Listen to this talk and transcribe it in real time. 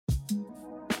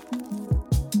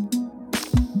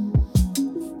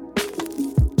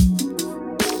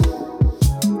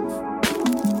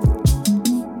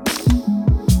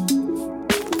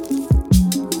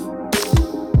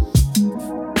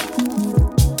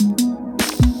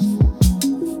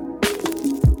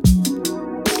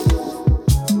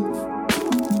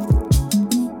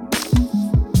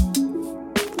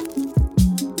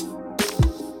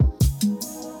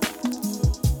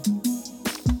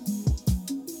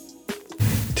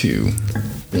2,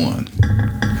 1.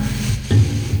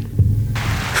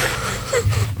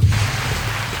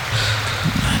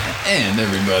 And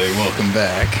everybody, welcome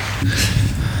back.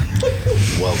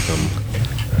 Welcome.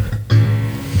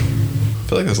 I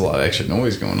feel like there's a lot of extra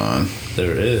noise going on.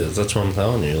 There is. That's what I'm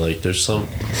telling you. Like, there's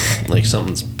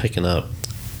something's picking up.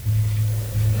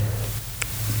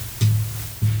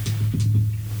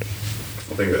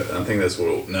 I think that's what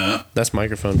it, nah. That's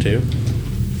microphone too?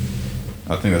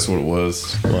 I think that's what it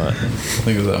was. What? I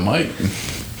think it was that mic.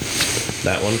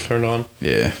 That one turned on?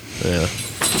 Yeah. Yeah.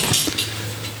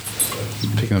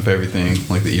 Picking up everything,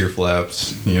 like the ear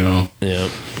flaps, you know? Yeah.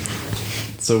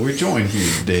 So we're joined here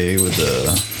today with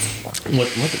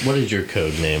What is your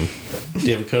code name? Do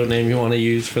you have a code name you want to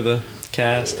use for the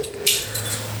cast?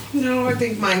 No, I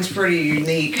think mine's pretty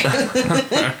unique.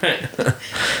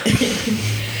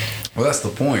 Well, that's the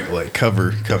point. Like,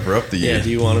 cover up the... Yeah, do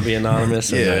you want to be anonymous?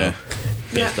 Yeah.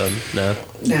 Based on... No?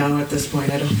 No, at this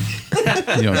point I don't.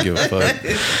 You don't give a fuck.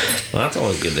 Well, that's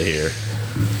always good to hear.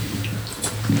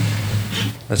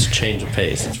 That's a change of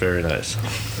pace. It's very nice.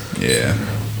 Yeah.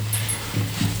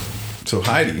 So,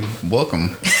 Haydee,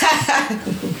 welcome.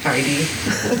 Haydee.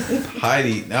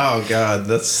 Haydee. Oh, God.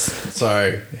 That's...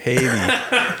 Sorry. Haydee.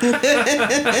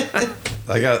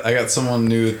 I got someone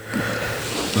new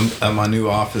at my new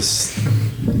office.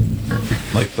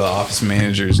 Like, the office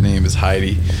manager's name is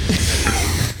Haydee.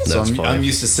 So I'm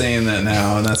used to saying that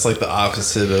now, and that's like the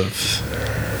opposite of...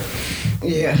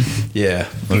 Yeah. Yeah.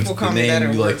 People call me that name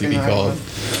at you like work to be in called.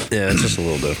 Yeah, it's just a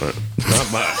little different.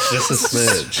 Not much. Just a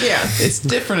smidge. Yeah. It's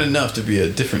different enough to be a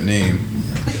different name,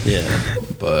 Yeah.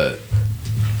 but...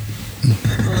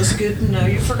 Well, it's good to know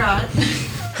you forgot.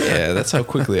 Yeah, that's how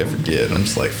quickly I forget. I'm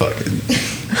just like, fuck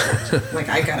it. Like,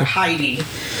 I got a Haydee. I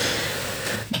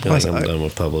feel like I'm done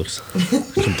with Publix.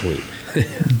 Complete.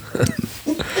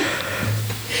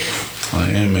 I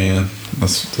am, man.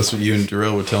 That's what you and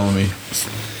Darrell were telling me.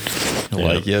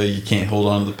 Like, yo, you can't hold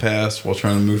on to the past while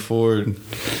trying to move forward.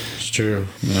 It's true.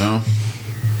 You know?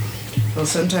 Well,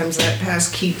 sometimes that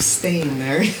past keeps staying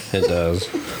there. It does.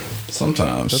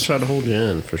 Sometimes. They'll try to hold you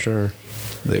in, for sure.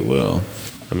 They will.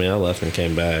 I mean, I left and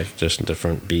came back, just a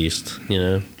different beast, you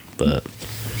know? But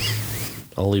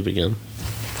I'll leave again.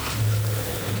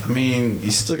 I mean,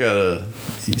 you still gotta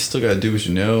do what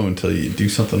you know until you do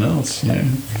something else, you know?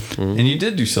 Mm-hmm. And you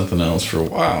did do something else for a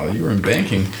while. You were in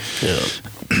banking. Yeah.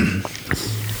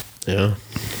 Yeah.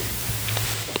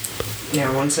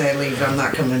 Yeah, once I leave, I'm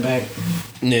not coming back.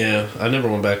 Yeah, I never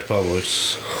went back to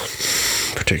Publix,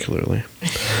 particularly.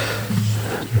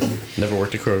 Never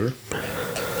worked at Kroger.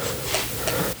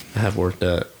 I have worked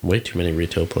at way too many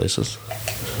retail places.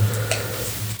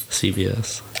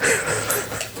 CVS.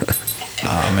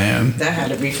 Oh, man. That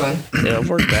had to be fun. Yeah, I've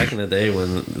worked back in the day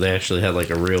when they actually had like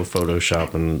a real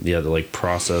Photoshop and you had to like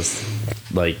process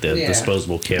like the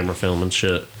disposable camera film and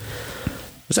shit.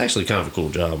 It's actually kind of a cool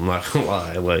job, I'm not gonna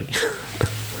lie. Like,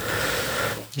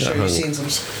 Sure, you've seen some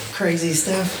crazy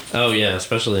stuff. Oh yeah,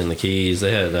 especially in the Keys.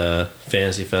 They had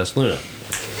Fantasy Fest Luna.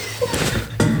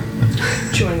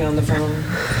 Chewing on the phone.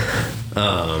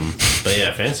 But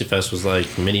yeah, Fantasy Fest was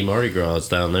like mini Mardi Gras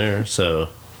down there, so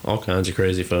all kinds of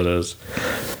crazy photos.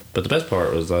 But the best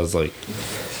part was I was like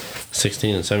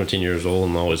 16 and 17 years old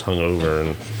and always hung over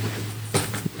and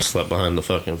slept behind the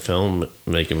fucking film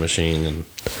making machine, and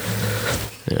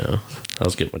you know, I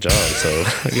was getting my job, so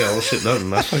I got all the shit done.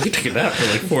 And I fucking took a nap for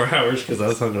like 4 hours because I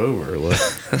was hungover.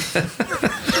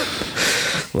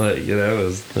 Like, you know,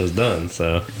 it was done.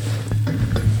 So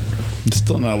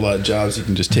Still not a lot of jobs you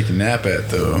can just take a nap at,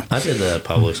 though. I did that at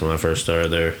Publix when I first started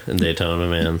there in Daytona,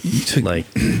 man.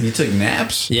 You took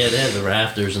naps? Yeah, they had the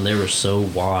rafters, and they were so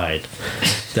wide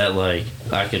that like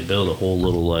I could build a whole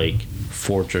little like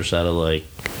fortress out of like.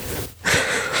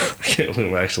 I can't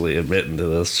believe I'm actually admitting to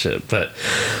this shit, but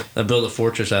I built a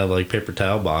fortress out of like paper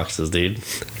towel boxes, dude.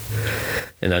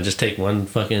 And I just take one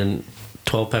fucking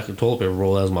 12-pack of toilet paper,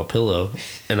 roll that as my pillow,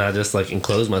 and I just like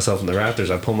enclose myself in the rafters.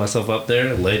 I pull myself up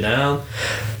there, lay down,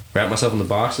 wrap myself in the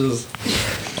boxes.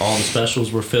 All the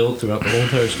specials were filled throughout the whole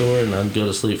entire store, and I'd go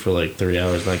to sleep for like 3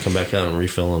 hours, and I'd come back out and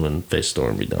refill them and face the store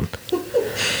and be done.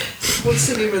 What's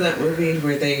the name of that movie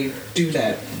where they do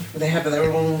that? Where they have their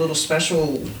own little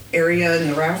special area in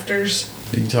the rafters?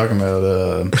 Are you talking about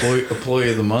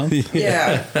employee of the month?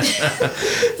 Yeah.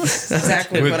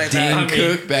 Exactly With what I Dane thought.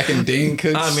 Cook, back in Dane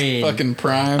Cook's fucking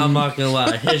prime. I'm not gonna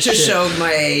lie, his Just shit, showed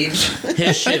my age.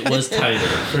 his shit was tighter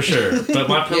for sure. But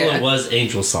my pillow was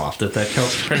Angel Soft, if that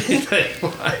counts for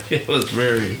anything. Like, it was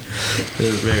very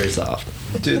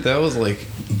soft. Dude, that was like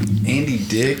Andy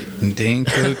Dick and Dane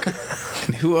Cook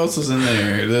And who else was in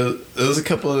there? There was a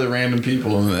couple other random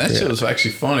people, and that shit was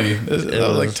actually funny. That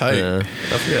was like tight. Yeah.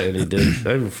 I forgot Andy Dick.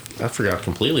 I forgot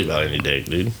completely about Andy Dick,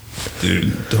 dude.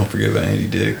 Dude, don't forget about Andy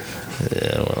Dick.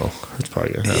 Yeah, well, it's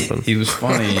probably gonna happen. He was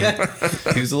funny.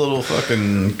 He was a little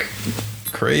fucking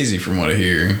crazy from what I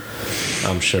hear.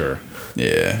 I'm sure.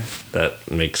 Yeah.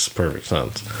 That makes perfect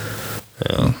sense.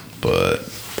 Yeah. But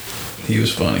he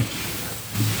was funny.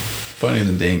 Funnier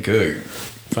than Dane Cook.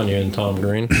 Funnier than Tom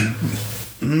Green?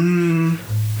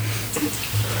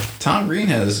 Tom Green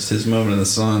has his moment in the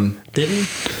sun. Did he?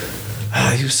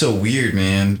 He was so weird,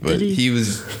 man. But he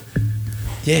was...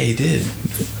 Yeah, he did.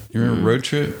 You remember Road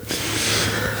Trip?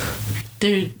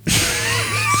 Dude.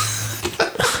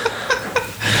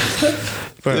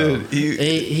 Bro, dude,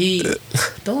 he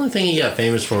the only thing he got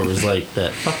famous for was like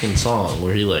that fucking song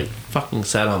where he like fucking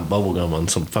sat on bubblegum on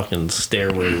some fucking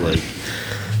stairway like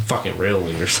fucking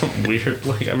railing or something weird.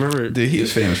 Like I remember, dude, he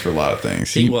was famous for a lot of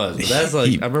things. He was, but that's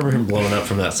like I remember him blowing up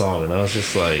from that song, and I was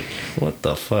just like, what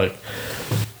the fuck?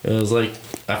 It was like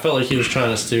I felt like he was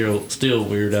trying to steal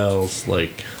Weird Al's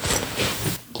like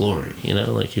glory, you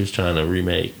know, like he was trying to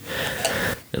remake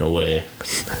in a way.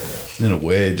 In a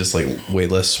way, just like way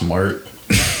less smart.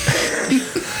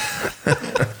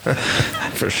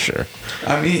 For sure.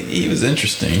 I mean, he was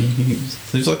interesting. He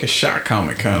was like a shot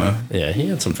comic, kind of. Yeah, he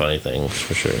had some funny things,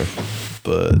 for sure.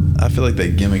 But I feel like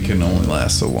that gimmick can only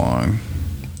last so long.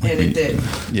 Like and it did.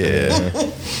 Yeah.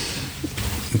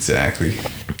 Exactly.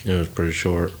 It was pretty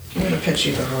short. I'm going to pet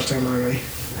you the whole time, aren't I?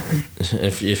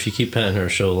 If you keep petting her,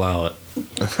 she'll allow it.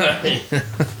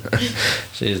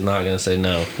 She's not going to say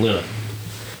no. Luna.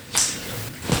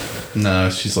 No,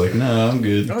 she's like, no, I'm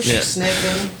good. Oh, she's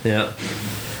sniffing. Yeah.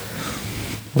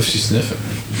 What's she sniffing?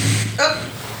 Oh.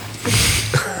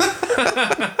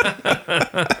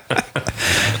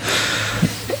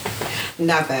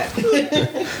 Not that.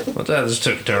 Well, that just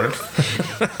took a turn.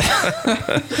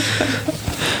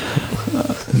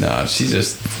 No, she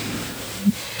just...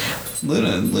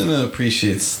 Luna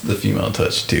appreciates the female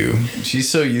touch, too. She's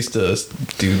so used to us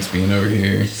dudes being over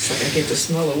here. It's like I get to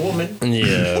smell a woman.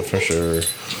 Yeah, for sure.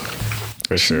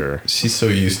 For sure. She's so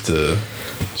used to...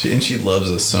 she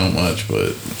loves us so much,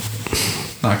 but...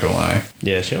 Not gonna lie.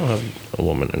 Yeah, she don't have a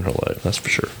woman in her life, that's for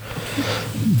sure.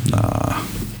 Nah.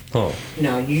 Oh.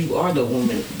 No, you are the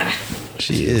woman.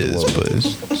 She is, but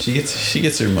she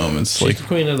gets her moments. She's the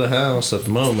queen of the house at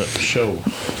the moment, for sure.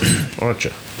 Aren't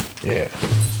you? Yeah.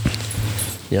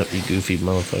 Yep, you goofy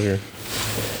motherfucker.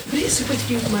 What is it with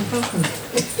you, my phone?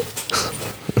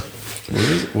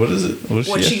 What is it?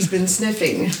 What she's been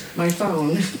sniffing. My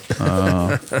phone.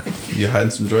 You hiding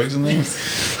some drugs in there?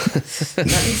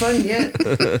 Nothing fun yet.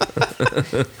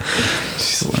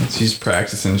 She's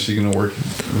practicing. She's gonna work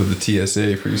with the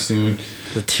TSA pretty soon.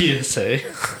 The TSA?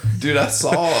 Dude,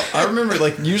 I remember,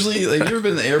 like, usually, like, you ever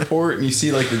been in the airport and you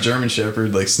see, like, the German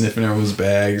Shepherd, like, sniffing everyone's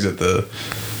bags at the...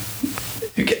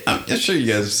 I'm sure you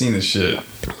guys have seen this shit.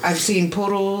 I've seen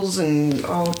poodles and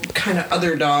all kind of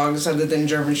other dogs other than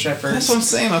German Shepherds. That's what I'm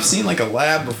saying. I've seen, like, a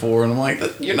lab before, and I'm like,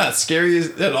 you're not scary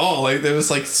at all. Like, they're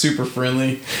just, like, super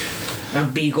friendly. A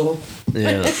beagle.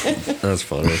 Yeah, that's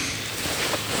funny.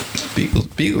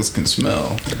 Beagles can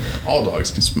smell. All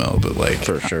dogs can smell, but, like...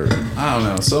 For sure. I don't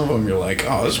know. Some of them you're like,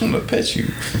 oh, I just want to pet you.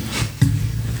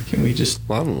 Can we just...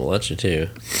 A lot of them will let you, too.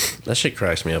 That shit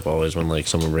cracks me up always when, like,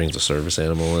 someone brings a service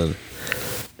animal in.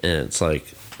 And it's, like,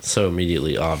 so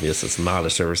immediately obvious it's not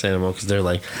a service animal because they're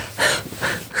like...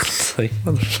 It's like,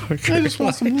 motherfucker. I just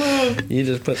want some love. You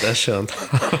just put that shit on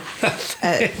top.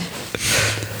 At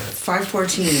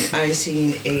 5:14, I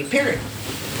seen a parrot.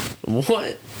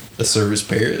 What? A service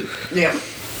parrot? Yeah.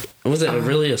 Was it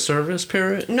really a service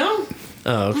parrot? No.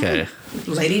 Oh, okay.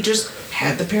 Lady just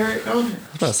had the parrot on her. I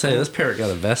was about to say, this parrot got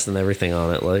a vest and everything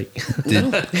on it. Like,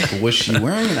 was she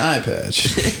wearing an eye patch?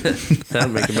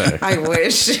 That'd make it better. I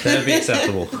wish. That'd be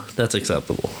acceptable. That's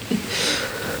acceptable.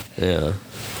 Yeah.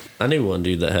 I knew one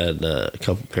dude that had a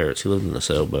couple parrots. He lived in a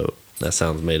sailboat. That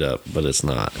sounds made up, but it's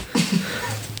not.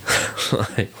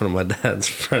 Like, one of my dad's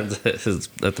friends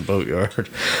at the boatyard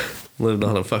lived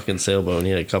on a fucking sailboat, and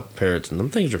he had a couple parrots, and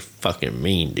them things are fucking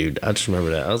mean, dude. I just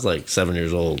remember that. I was like 7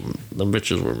 years old, and them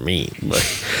bitches were mean. Like,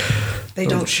 they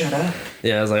don't shut up.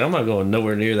 Yeah, I was like, I'm not going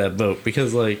nowhere near that boat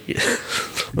because, like,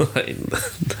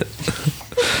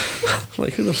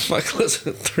 like who the fuck lives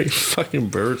with 3 fucking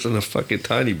birds in a fucking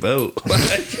tiny boat?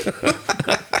 Like,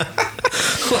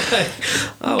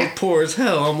 I was poor as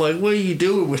hell. I'm like, what are you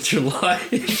doing with your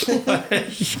life?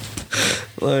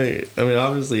 like, I mean,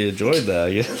 obviously enjoyed that.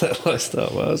 I guess that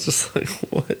lifestyle. But I was just like,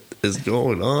 what is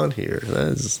going on here? That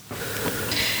is.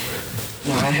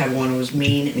 Well, I had one who was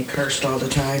mean and cursed all the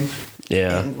time.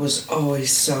 Yeah. And was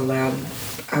always so loud.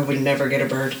 I would never get a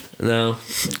bird. No.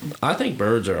 I think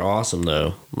birds are awesome,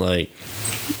 though. Like,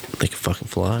 they can fucking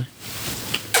fly.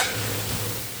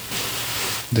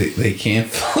 They can't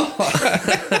fly.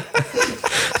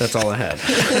 That's all I had.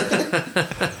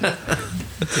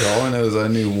 All I know is I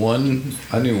knew one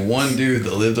dude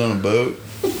that lived on a boat,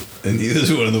 and he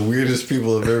was one of the weirdest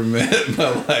people I've ever met in my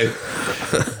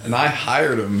life. And I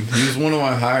hired him. He was one of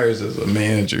my hires as a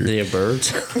manager. Do you have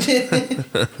birds?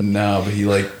 No, but he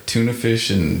liked tuna fish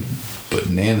and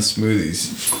banana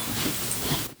smoothies.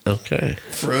 Okay.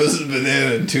 Frozen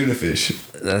banana and tuna fish.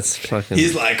 That's fucking...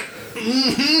 He's like,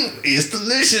 it's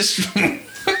delicious.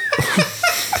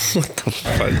 What the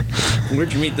fuck?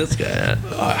 Where'd you meet this guy at?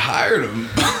 I hired him.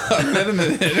 I met him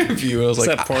in an interview, and I was Is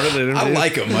like, that part of the interview? I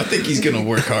like him. I think he's going to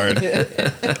work hard.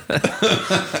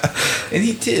 And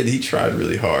he did. He tried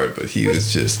really hard, but he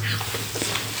was just...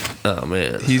 Oh,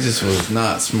 man. He just was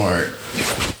not smart.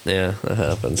 Yeah, that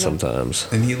happens sometimes.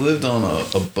 And he lived on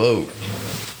a boat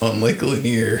on Lake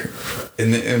Lanier.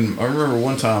 And I remember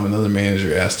one time another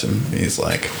manager asked him, he's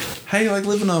like, how do you like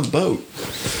living on a boat?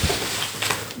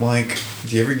 Like,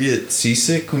 do you ever get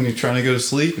seasick when you're trying to go to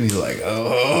sleep? And he's like,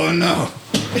 oh, no.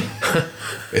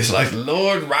 It's like the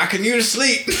Lord rocking you to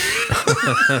sleep.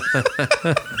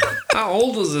 How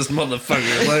old is this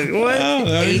motherfucker? Like, what?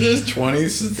 Oh, he's in his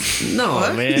 20s. No,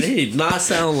 What? man, he did not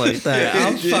sound like that. Yeah,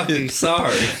 I'm he did. fucking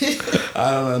sorry.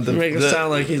 I don't know. You make him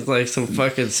sound like he's like some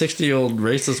fucking 60-year-old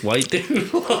racist white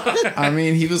dude. I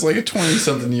mean, he was like a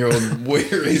 20-something-year-old way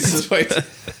racist white.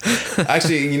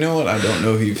 Actually, you know what? I don't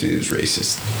know if he was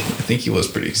racist. I think he was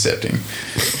pretty accepting.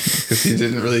 Because he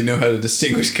didn't really know how to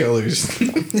distinguish colors.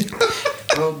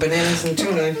 Oh, bananas and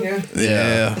tuna, yeah.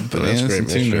 Yeah, bananas great and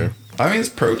tuna. mixture. I mean, it's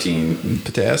protein and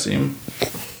potassium.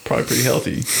 Probably pretty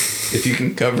healthy. If you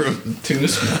can cover up the tuna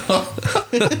smell.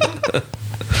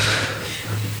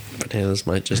 Bananas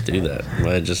might just do that.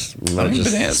 Might just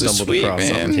bananas are stumbled sweet, across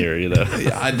man. something here, you know.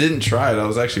 Yeah, I didn't try it. I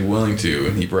was actually willing to,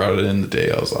 and he brought it in the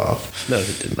day I was off. No,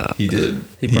 he did not. He did.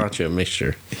 He brought you a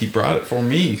mixture. He brought it for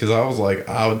me because I was like,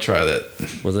 I would try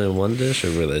that. Was it in one dish,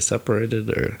 or were they separated,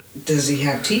 or? Does he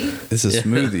have teeth? It's a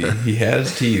smoothie. He had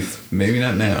his teeth. Maybe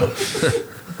not now.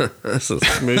 It's a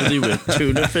smoothie with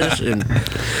tuna fish and...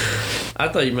 I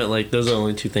thought you meant like those are the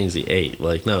only two things he ate.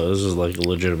 Like, no, this is like a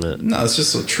legitimate... No, it's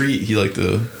just a treat. He liked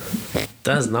to...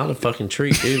 That is not a fucking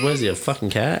treat, dude. What is he, a fucking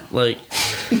cat? Like...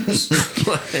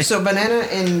 So banana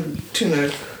and tuna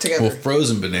together. Well,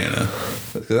 frozen banana.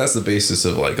 Because that's the basis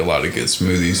of like a lot of good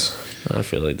smoothies. I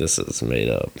feel like this is made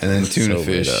up. And then tuna So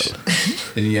made fish. up.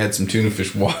 And you add some tuna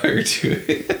fish water to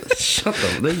it. Shut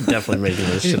up. They're definitely making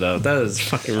this shit up. That is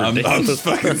fucking I'm ridiculous.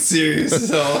 fucking serious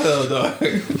as all hell, dog.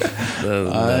 That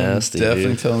is nasty, I'm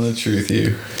definitely dude. telling the truth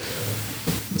here.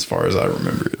 As far as I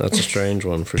remember it. That's a strange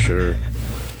one for sure.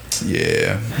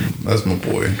 Yeah. That's my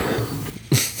boy.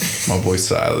 My boy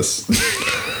Silas.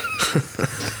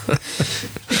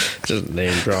 Just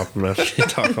name drop him after you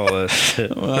talk all that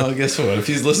shit. Well, guess what? If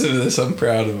he's listening to this, I'm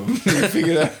proud of him. You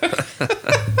figured out.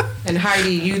 And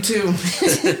Heidi, you too.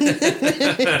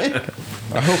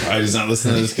 I hope Heidi's not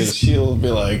listening to this because she'll be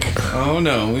like, "Oh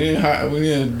no, we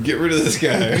need to get rid of this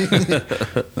guy."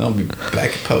 I'll be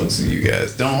back at posting you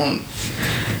guys. Don't.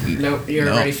 Nope, you're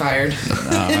No. already fired.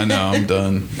 Nah, I know. I'm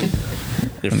done.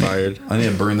 You're fired. I need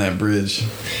to burn that bridge.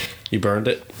 You burned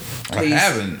it? Please. I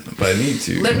haven't, but I need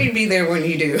to. Let me be there when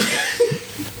you do.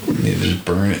 I need to just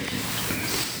burn it.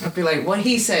 I'll be like, what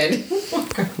he said.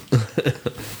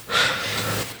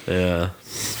 Yeah.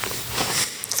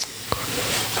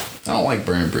 I don't like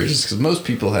burning bridges because most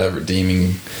people have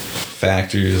redeeming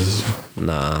factors.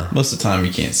 Nah. Most of the time,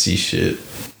 you can't see shit.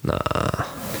 Nah.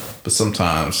 But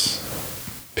sometimes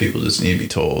people just need to be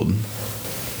told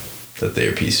that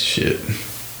they're a piece of shit.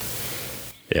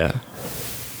 Yeah.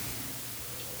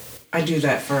 I do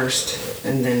that first,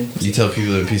 and then You tell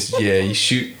people they're a piece of you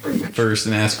shoot first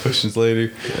and ask questions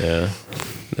later. Yeah.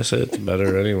 That's it. It's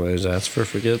better anyways. Ask for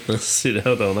forgiveness. You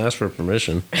know, don't ask for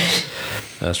permission.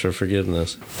 Ask for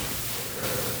forgiveness.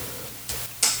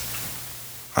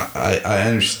 I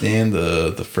understand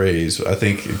the phrase. I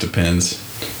think it depends.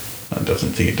 I definitely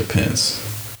think it depends.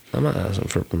 I'm not asking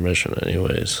for permission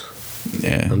anyways.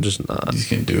 Yeah. I'm just not. You just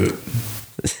can't do it.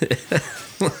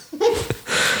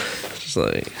 Just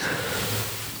like,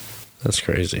 that's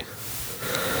crazy.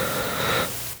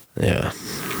 Yeah.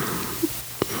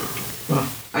 well,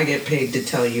 I get paid to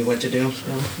tell you what to do.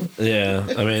 So. Yeah.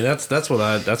 I mean, that's what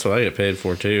I get paid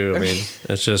for too. I mean,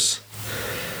 it's just,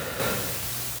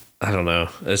 I don't know.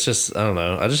 It's just, I don't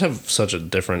know. I just have such a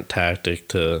different tactic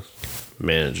to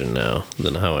managing now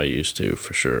than how I used to,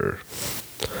 for sure.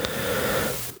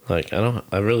 Like,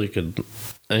 I really could,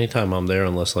 anytime I'm there,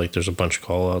 unless, like, there's a bunch of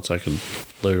call-outs, I could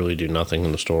literally do nothing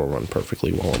in the store and run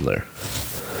perfectly while I'm there.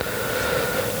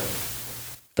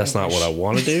 That's not what I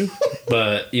want to do,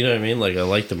 but, you know what I mean? Like, I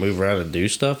like to move around and do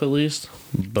stuff at least,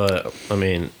 but, I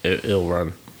mean, it'll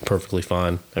run perfectly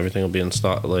fine. Everything will be in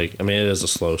stock. Like, I mean, it is a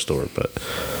slow store, but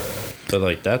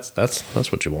like, that's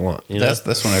what you want. You know?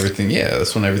 That's when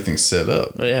everything's set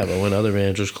up. But yeah, but when other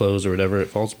managers close or whatever, it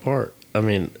falls apart. I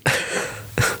mean...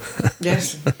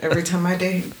 Yes, every time I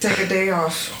take a day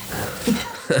off.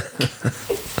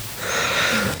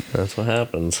 That's what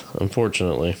happens,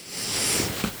 unfortunately.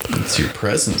 It's your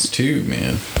presence too,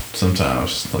 man.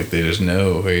 Sometimes, like, they just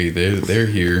know, hey, they're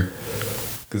here,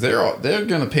 because they're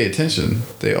gonna pay attention.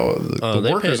 The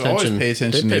workers always pay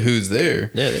attention to who's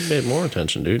there. Yeah, they pay more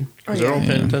attention, dude. Because they're all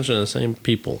paying attention to the same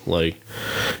people. Like,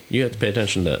 you have to pay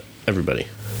attention to everybody.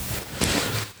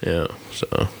 Yeah,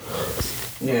 so.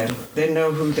 Yeah, they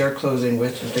know who they're closing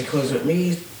with. If they close with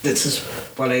me, this is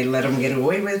what I let them get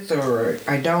away with, or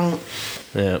I don't.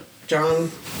 Yeah.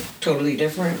 John, totally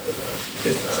different.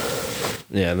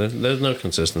 Yeah, there's no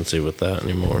consistency with that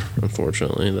anymore,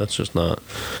 unfortunately. That's just not...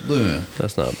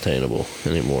 That's not obtainable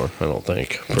anymore, I don't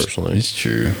think, personally. It's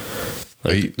true.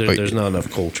 Like, there's not enough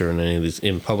culture in any of these...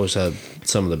 Even Publix had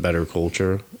some of the better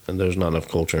culture, and there's not enough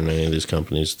culture in any of these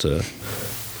companies to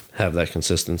have that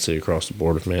consistency across the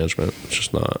board of management. It's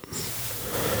just not.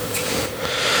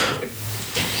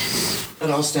 It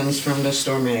all stems from the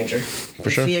store manager. For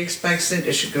sure. If he expects it,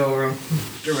 it should go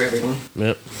through everyone.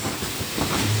 Yep.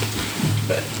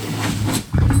 But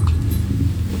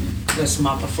let's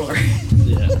mop the floor.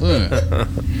 Yeah.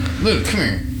 Look, come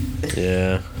here.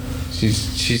 Yeah.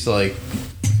 She's like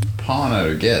pawing at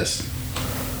her guest.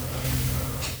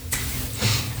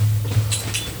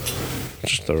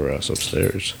 Just throw her ass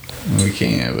upstairs. We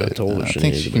can't, but I told her she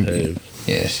needs to behave.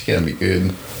 Yeah, she gotta be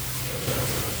good.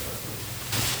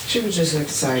 She was just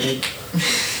excited.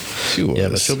 She was. Yeah,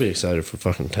 but she'll be excited for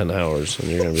fucking 10 hours, and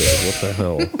you're gonna be like, what the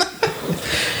hell?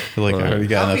 Like, I already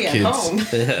got enough kids. Home.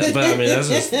 Yeah, but I mean, that's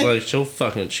just, like,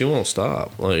 she won't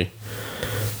stop. Like,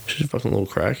 she's a fucking little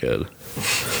crackhead.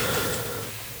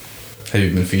 Have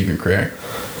you been feeding her crack?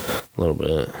 A little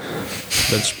bit.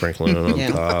 Been sprinkling it on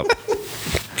top a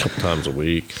couple times a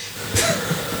week.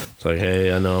 It's like,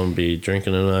 hey, I know I'm gonna be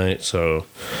drinking tonight, so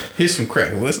here's some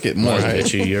crack. Let's get more. I'll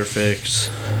get you your fix.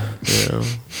 You know,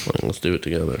 like, let's do it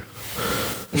together.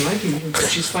 It might be what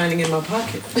she's finding in my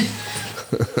pocket.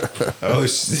 Oh,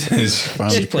 she's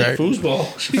playing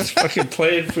foosball. She's fucking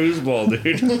playing foosball,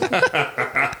 dude.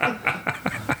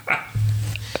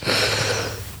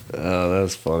 Oh,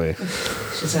 that's funny.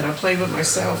 She said, I'll play with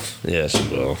myself. Yeah, she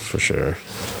will, for sure.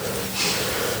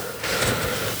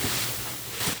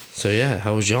 So, yeah,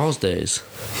 how was y'all's days?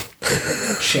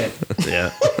 Shit.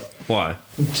 Yeah. Why?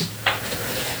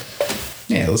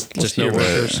 Yeah, let's just hear no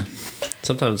workers.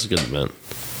 Sometimes it's a good event.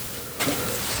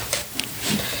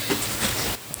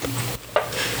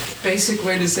 Basic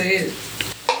way to say it,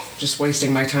 just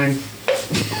wasting my time.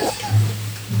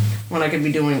 When I could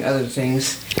be doing other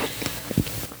things.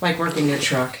 Like working a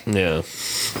truck. Yeah.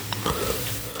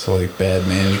 So, like, bad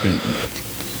management.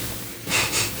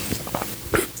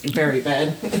 Very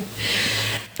bad.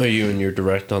 Are you and your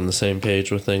direct on the same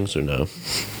page with things, or no?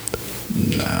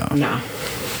 No.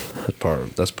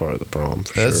 That's part of the problem,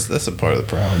 for sure. That's a part of the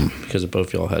problem. Because if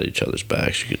both y'all had each other's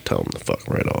backs, you could tell them to fuck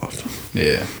right off.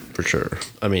 Yeah. For sure.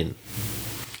 I mean,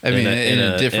 in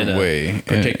a different way.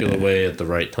 Particular way at the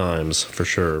right times, for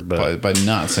sure. But by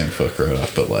not saying fuck right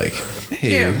off, but like,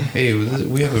 hey,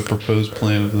 we have a proposed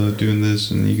plan of doing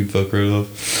this, and you can fuck right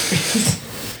off.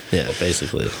 Yeah,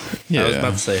 basically. Yeah. I was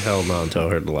about to say hell no until I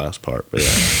heard the last part, but yeah.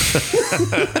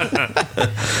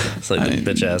 It's like the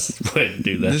bitch ass way to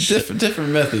do that. There's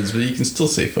different methods, but you can still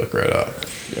say fuck right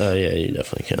off. Yeah, you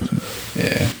definitely can.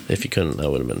 Yeah. If you couldn't, I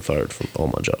would have been fired from all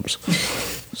my jobs.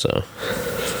 So.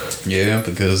 Yeah,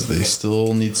 because they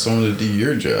still need someone to do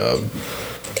your job.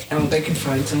 Oh, they can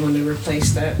find someone to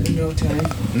replace that in no time.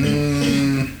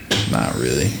 Not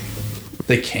really.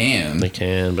 They can,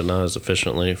 but not as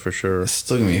efficiently, for sure. It's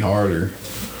still gonna be harder,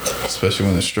 especially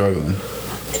when they're struggling.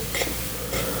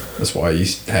 That's why you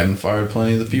haven't fired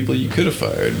plenty of the people you could have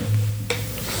fired.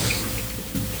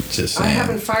 Just saying. I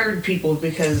haven't fired people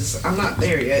because I'm not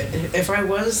there yet. If I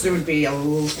was, there would be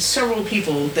several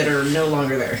people that are no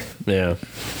longer there. Yeah.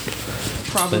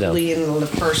 Probably in the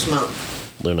first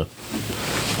month. Luna.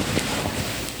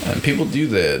 And people do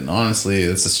that, and honestly,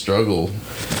 it's a struggle,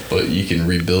 but you can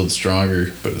rebuild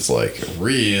stronger. But it's like a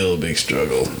real big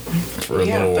struggle for a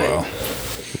little while.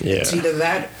 Yeah. It's either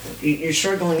that, you're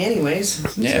struggling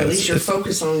anyways. Yeah, So at least you're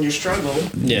focused on your struggle.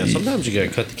 Yeah, sometimes you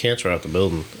gotta cut the cancer out the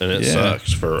building, and it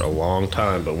sucks for a long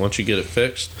time. But once you get it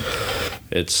fixed,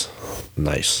 it's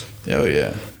nice. Oh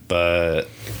yeah. But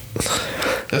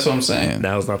that's what I'm saying.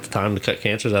 Now's not the time to cut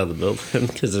cancers out of the building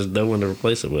because there's no one to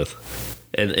replace it with.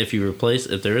 And if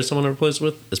there is someone to replace it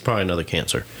with, it's probably another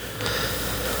cancer.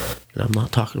 And I'm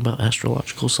not talking about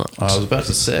astrological signs. I was about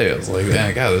to say, I was like,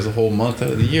 man, God, there's a whole month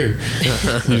out of the year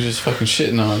you're just fucking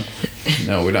shitting on.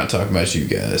 No, we're not talking about you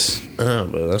guys. Oh,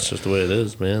 but that's just the way it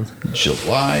is, man.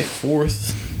 July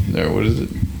 4th, or what is it?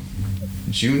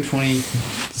 June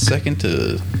 22nd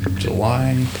to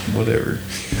July, whatever.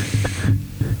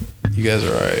 You guys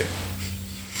are alright.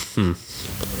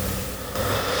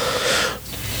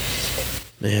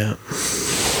 Yeah.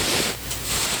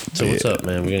 So what's up,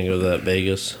 man? We're gonna go to that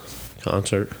Vegas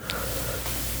concert?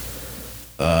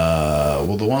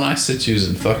 Well, the one I sent you is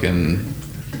in fucking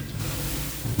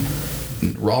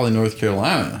Raleigh, North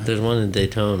Carolina. There's one in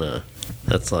Daytona.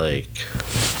 That's like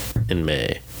in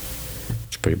May.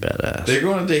 It's pretty badass. They're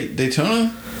going to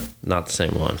Daytona? Not the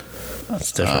same one.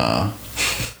 It's different.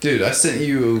 Dude, I sent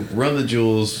you Run the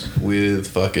Jewels with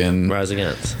fucking Rise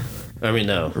Against. I mean,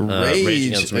 no. Rage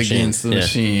Against the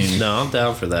Machine. No, I'm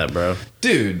down for that, bro.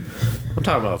 Dude. I'm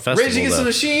talking about a festival. Rage Against the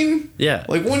Machine? Yeah.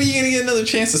 Like, when are you going to get another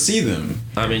chance to see them?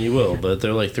 I mean, you will, but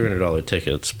they're like $300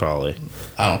 tickets, probably.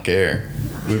 I don't care.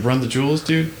 With Run the Jewels,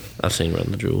 dude? I've seen Run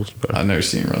the Jewels, bro. I've never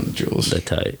seen Run the Jewels. They're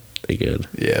tight. They're good.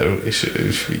 Yeah, it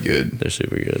should be good. They're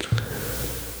super good.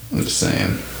 I'm just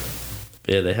saying.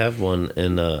 Yeah, they have one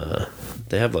in,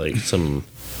 they have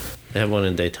one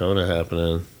in Daytona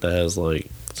happening that has like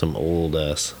some old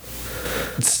ass.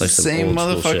 It's like the same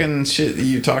motherfucking shit that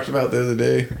you talked about the other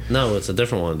day. No, it's a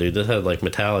different one, dude. This had like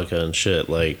Metallica and shit,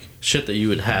 like shit that you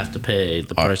would have to pay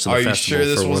the price of the festival. Are you sure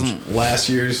this wasn't last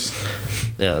year's?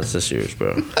 Yeah, it's this year's,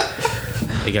 bro.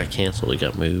 It got canceled. It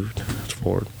got moved. It's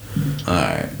forward. All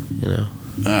right. You know.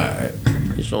 All right.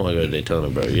 You just don't want to go to Daytona,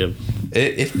 bro.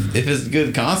 If it's a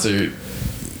good concert,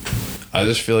 I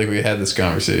just feel like we had this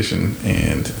conversation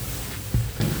and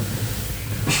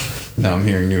now I'm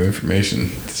hearing new information.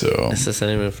 So it's the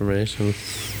same information.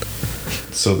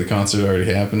 So the concert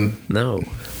already happened? No.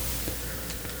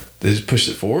 They just pushed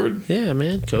it forward? Yeah,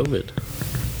 man. COVID.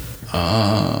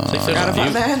 Forgot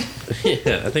about that?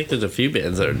 Yeah, I think there's a few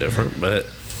bands that are different, but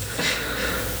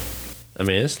I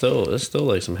mean, it's still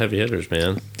like some heavy hitters,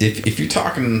 man. If you're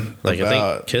talking like about,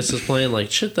 I think Kiss is playing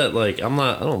like shit that like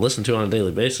I don't listen to on a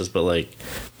daily basis, but like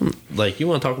you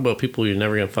want to talk about people you're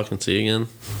never gonna fucking see again.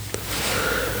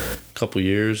 Couple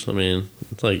years. I mean,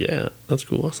 it's like, yeah, that's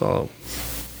cool. I saw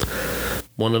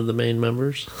one of the main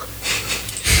members.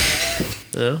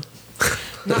 Yeah.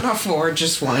 Not all four,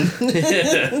 just one.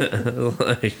 Yeah.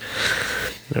 Like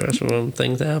the rest of them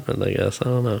things happened, I guess. I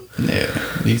don't know.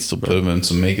 Yeah. You still put them in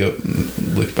some makeup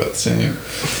and look about the same.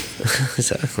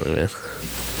 Exactly, man.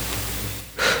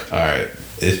 Alright.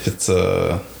 If it's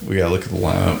we gotta look at the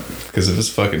lineup. Because if it's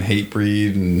fucking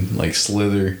Hatebreed and like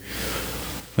Slither,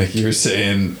 like you were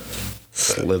saying,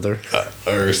 Slither.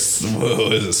 Or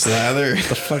what is it, Slather? What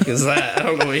the fuck is that? I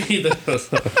don't know either.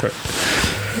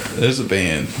 There's a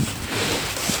band.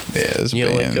 Yeah, there's a band. You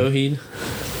don't like Coheed?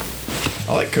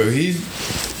 I like Coheed.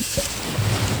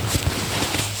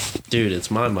 Dude,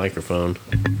 it's my microphone.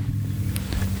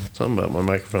 Something about my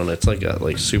microphone. It's like got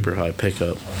like super high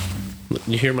pickup.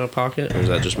 You hear my pocket, or is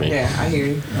that just me? Yeah, I hear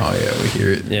you. Oh yeah, we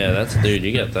hear it. Yeah, that's dude.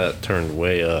 You got that turned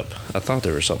way up. I thought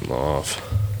there was something off.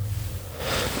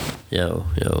 Yo.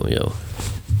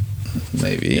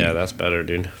 Maybe. Yeah, that's better,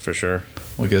 dude, for sure.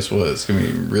 Well, guess what? It's gonna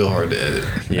be real hard to edit.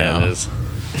 Yeah, now. it is.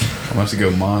 I'm gonna have to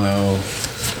go mono,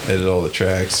 edit all the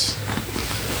tracks.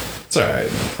 It's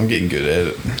alright. I'm getting good at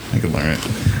it. I can learn it.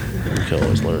 You can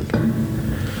always learn.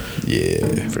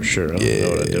 Yeah. For sure. I don't know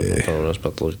what I did with my phone. I was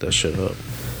about to look that shit up.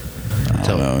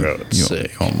 Tell me, bro, it's you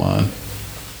sick. don't mind.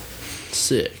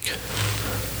 Sick.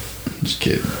 Just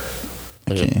kidding.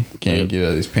 Can't get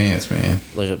out of these pants, man.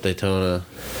 Look up Daytona.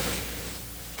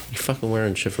 You fucking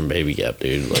wearing shit from Baby Gap,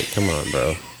 dude. Like, come on,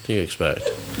 bro. What do you expect?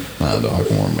 Nah, dog,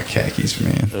 I'm wearing my khakis,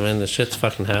 man. I mean, the shit's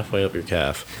fucking halfway up your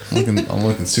calf. I'm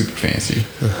looking super fancy.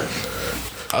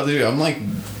 I'm like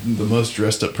the most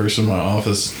dressed up person in my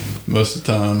office most of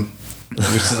the time. Which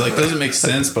is like doesn't make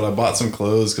sense, but I bought some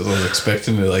clothes because I was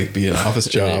expecting to like be an office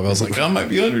job. I was like, I might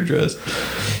be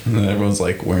underdressed, and then everyone's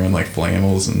like wearing like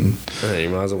flannels and You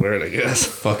might as well wear it, I guess.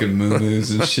 fucking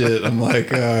moo-moos and shit. I'm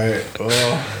like, all right,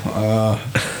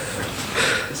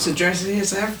 It's the dress he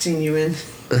has seen you in.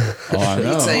 oh, I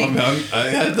know. I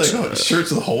had like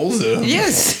shirts with holes in them.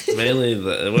 Yes. Mainly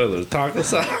the taco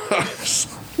sauce.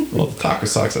 Well, the taco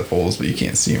socks have holes, but you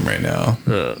can't see them right now.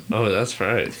 Oh, that's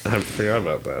right. I forgot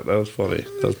about that. That was funny.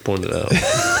 That was pointed out.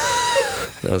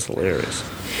 That was hilarious.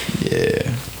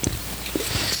 Yeah.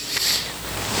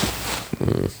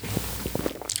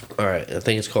 All right. I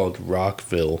think it's called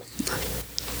Rockville,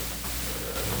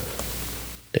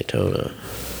 Daytona.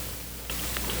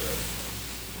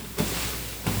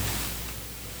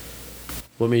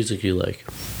 What music you like?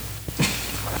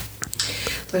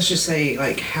 Let's just say,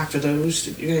 like, half of those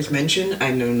that you guys mentioned,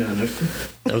 I know none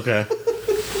of. Okay.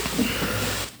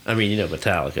 I mean, you know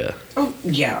Metallica. Oh,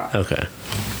 yeah. Okay.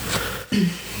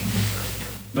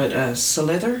 But,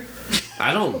 Slither?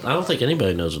 I don't think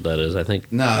anybody knows what that is. I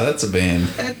think Nah, that's a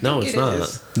band. no, it's not.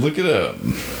 Is. Look it up.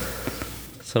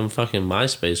 Some fucking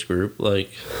MySpace group.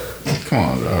 Like, Come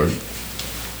on, dog.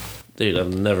 dude,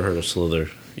 I've never heard of Slither.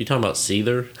 You talking about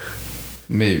Seether?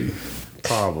 Maybe.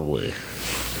 Probably.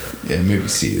 Yeah, maybe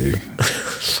Seether.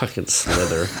 Fucking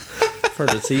Slither. Heard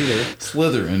of Seether.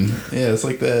 Slytherin. Yeah, it's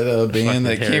like that band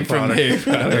that Harry came from Potter. Harry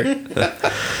Potter.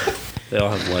 They all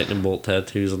have lightning bolt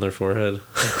tattoos on their forehead.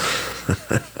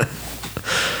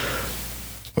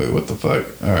 Wait, what the fuck?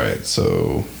 Alright,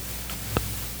 so...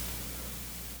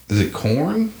 Is it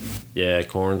Korn? Yeah,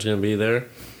 Korn's gonna be there.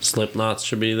 Slipknots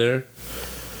should be there.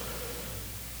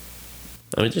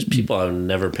 I mean, just people I've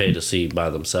never paid to see by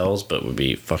themselves, but would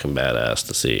be fucking badass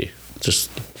to see. Just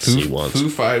see once. Foo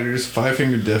Fighters, Five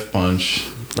Finger Death Punch,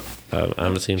 I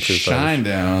haven't seen Foo Fighters.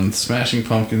 Shinedown, Smashing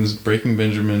Pumpkins, Breaking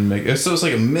Benjamin. So it's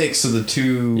like a mix of the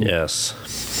two Yes.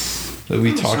 that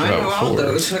we So talked I know about all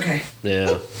before. those. Okay.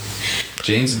 Yeah.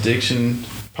 Jane's Addiction,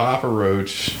 Papa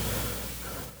Roach,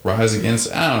 Rise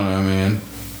Against. I don't know, man.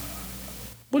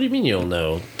 What do you mean you don't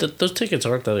know? Those tickets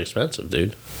aren't that expensive,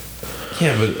 dude.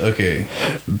 Yeah, but okay.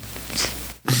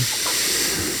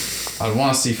 I'd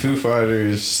want to see Foo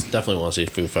Fighters, Definitely want to see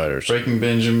Foo Fighters. Breaking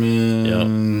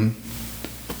Benjamin,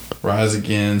 Rise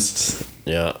Against,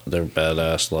 Yeah, they're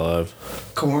badass live.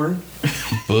 Corn.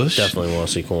 Bush. Definitely want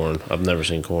to see Korn. I've never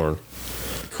seen Korn.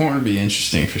 Korn would be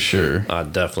interesting for sure. I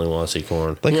definitely want to see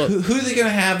Korn. Like, Look, who are they gonna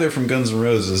have there from Guns N'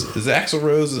 Roses? Is Axl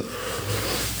Rose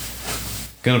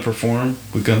gonna perform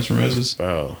with Guns N' Roses?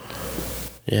 bro.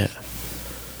 Yeah.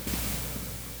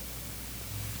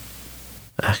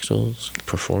 Axel's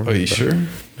performing. Are you sure?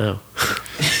 No.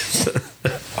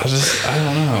 I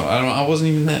don't know. I wasn't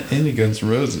even that into Guns N'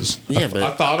 Roses. Yeah, I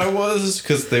but thought I was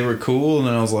because they were cool, and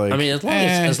then I was like, I mean,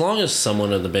 as long as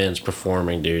someone in the band's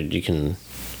performing, dude, you can.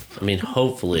 I mean,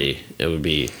 hopefully it would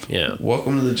be. Yeah,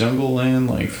 Welcome to the Jungle Land.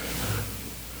 Like,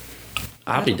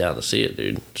 I'd be down to see it,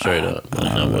 dude. Straight up.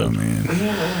 Like, I don't know, would.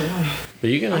 man. But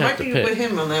you're gonna I have might to be with pick.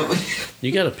 him on that one.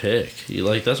 You gotta pick. You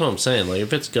like that's what I'm saying. Like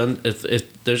if it's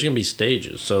if there's gonna be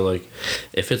stages, so like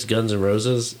if it's Guns N'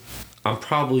 Roses, I'm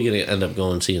probably gonna end up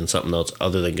going and seeing something else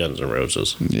other than Guns N'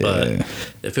 Roses. Yeah. But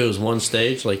if it was one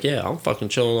stage, like yeah, I'm fucking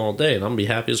chilling all day and I'm gonna be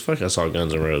happy as fuck I saw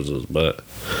Guns N' Roses. But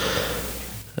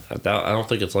I don't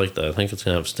think it's like that. I think it's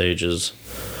gonna have stages,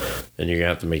 and you're gonna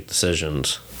have to make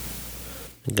decisions.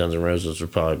 Guns N' Roses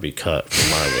would probably be cut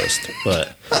from my list,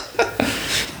 but.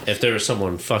 If there was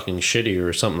someone fucking shitty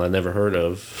or something I never heard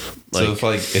of, like, So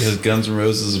if it's Guns N'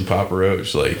 Roses and Papa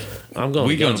Roach, like I'm going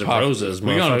to Guns N' Roses.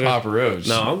 We going to motherfucker. Papa Roach.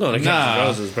 No, I'm going to Guns N'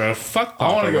 Roses, bro. Fuck I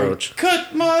want Papa to go Roach.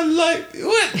 cut my life.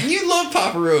 What? You love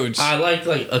Papa Roach? I like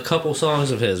a couple songs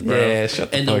of his, bro. Yeah,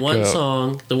 shut the and fuck the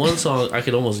one up. song I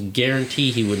could almost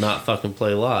guarantee he would not fucking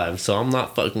play live. So I'm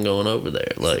not fucking going over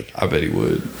there. Like I bet he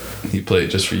would. He'd play it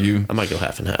just for you. I might go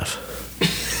half and half.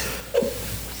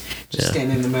 Just Yeah.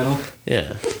 stand in the middle.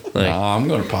 Yeah, like Nah, I'm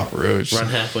going to Papa Roach. run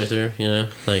halfway through. You know,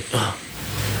 like oh,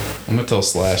 I'm gonna tell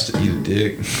Slash to eat a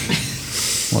dick.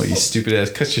 Well, you stupid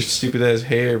ass, cut your stupid ass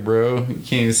hair, bro. You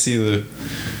can't even see the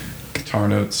guitar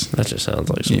notes. that just sounds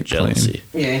like some Keep playing. jealousy.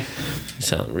 Yeah. You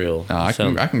sound real. No, I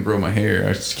can grow my hair.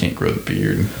 I just can't grow the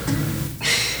beard.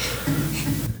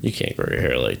 You can't grow your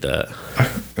hair like that.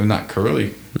 I'm not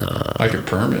curly. Nah, I could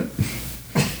perm it.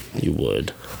 you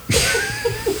would.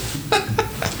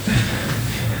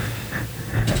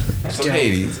 So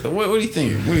Haydee, what do you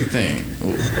think? What do you think?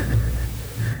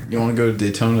 You want to go to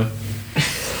Daytona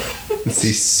and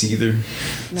see Seether,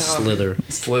 No. Slither.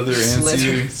 Slither and Slither.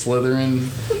 Seether,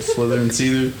 Slither and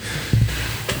Seether?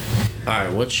 All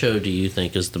right, what show do you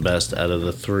think is the best out of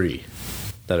the three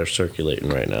that are circulating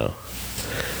right now?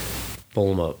 Pull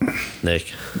them up, Nick.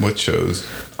 What shows?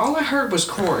 All I heard was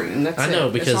corn, and that's I know,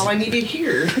 it. because- That's all I needed to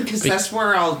hear, because that's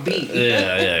where I'll be.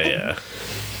 Yeah.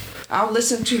 I'll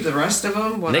listen to the rest of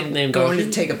them when Nick I'm named going off-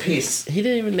 to take a piss. He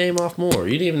didn't even name off more.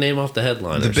 You didn't even name off the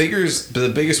headliners. The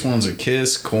biggest ones are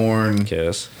Kiss, Korn,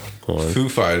 Kiss, Korn, Foo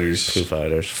Fighters. Foo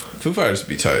Fighters. Foo Fighters would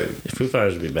be tight. Foo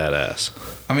Fighters would be badass.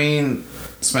 I mean,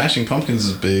 Smashing Pumpkins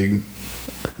is big.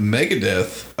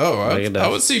 Megadeth. Oh, Megadeth. I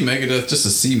would see Megadeth just to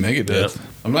see Megadeth. Yep.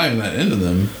 I'm not even that into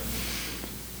them.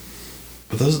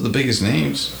 But those are the biggest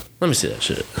names. Let me see that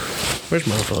shit. Where's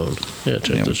my phone? Yeah,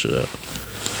 check this shit out.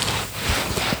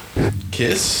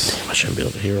 Kiss. I shouldn't be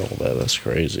able to hear all that. That's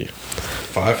crazy.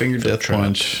 Five Finger Death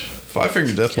Punch. Five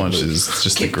Finger Death Punch is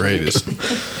just the greatest.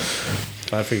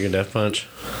 Five Finger Death Punch.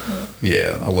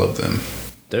 Yeah, I love them.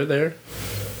 They're there.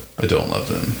 I don't love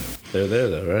them. They're there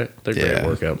though, right? They're Yeah. great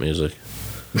workout music.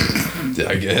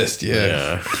 I guess,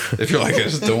 yeah. If you're like, I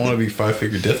just don't want to be Five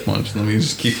Finger Death Punch, let me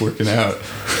just keep working out.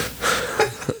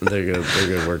 They're good. They're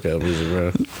good workout music,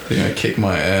 bro. They're gonna kick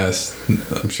my ass.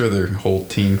 I'm sure their whole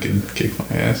team can kick my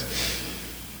ass.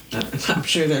 I'm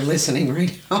sure they're listening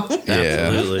right now.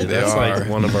 Absolutely. they That's are. like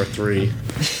one of our three.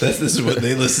 This is what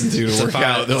they listen to work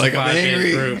out. They're like, I'm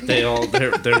angry. Group. They're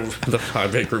the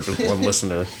 5-man group is one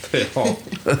listener. They all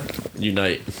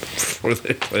unite before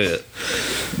they play it.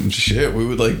 Shit, we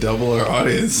would like double our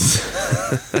audience.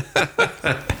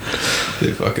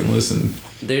 They fucking listen.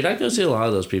 Dude, I go see a lot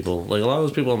of those people. Like a lot of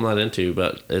those people I'm not into,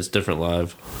 but it's different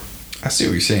live. I see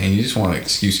what you're saying. You just want an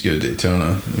excuse to go to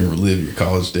Daytona and relive your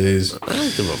college days. I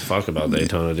don't give a fuck about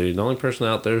Daytona, dude. The only person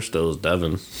out there still is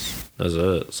Devin. That's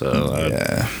it. So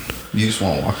Yeah. You just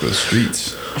want to walk those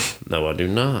streets no, I do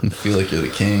not. and feel like you're the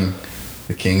king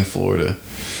of Florida.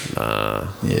 Nah,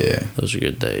 Yeah. those are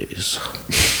good days.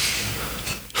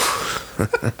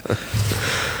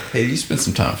 Hey, you spent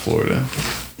some time in Florida.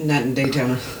 Not in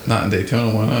Daytona. Not in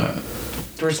Daytona, why not?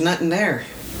 There's nothing there.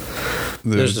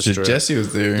 There's the strip. Jesse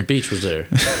was there. The beach was there.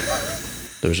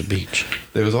 There was a beach.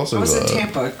 There was also I was in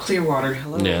Tampa, Clearwater.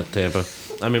 Hello. Yeah, Tampa.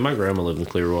 I mean, my grandma lived in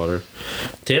Clearwater.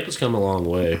 Tampa's come a long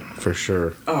way, for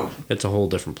sure. Oh, It's a whole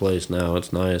different place now.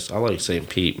 It's nice. I like St.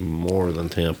 Pete more than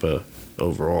Tampa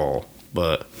overall,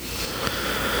 but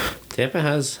Tampa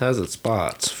has its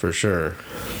spots, for sure.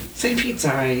 St. Pete's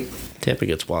alright. Tampa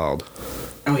gets wild.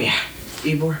 Oh yeah,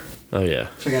 Ybor. Oh, yeah.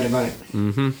 Forgot about it.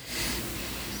 Mm-hmm.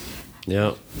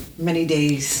 Yep. Many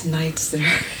days, nights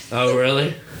there. Oh,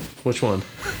 really? Which one?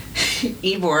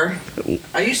 Ybor.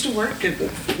 I used to work at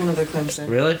one of the clubs there.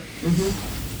 Really?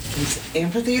 It's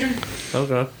amphitheater.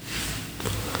 Okay.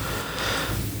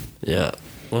 Yeah.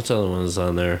 What's the other ones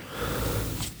on there?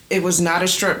 It was not a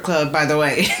strip club, by the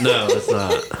way. No, it's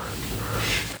not.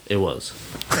 It was.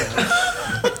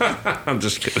 I'm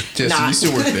just kidding. Jesse Not. used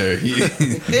to work there. He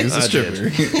was a I stripper.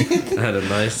 I had a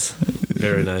nice,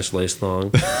 very nice lace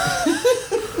thong.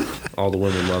 All the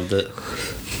women loved it.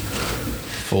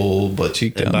 Full butt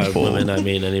cheek And down by the pole. women, I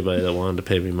mean anybody that wanted to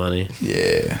pay me money.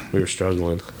 Yeah. We were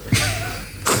struggling.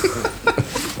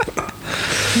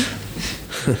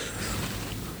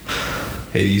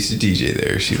 Haydee used to DJ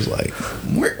there. She was like,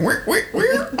 where?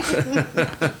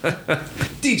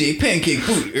 DJ Pancake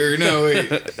Boot. Or no, wait.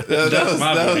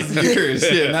 That was yours.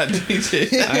 Yeah, not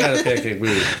DJ. I got a pancake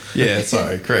boot. Yeah,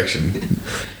 sorry. Correction.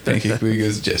 Pancake Boot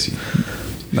goes to Jesse.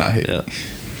 Not Haydee. Yeah.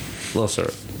 Little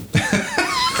syrup.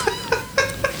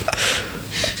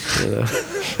 You know?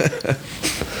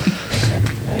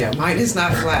 Yeah, mine is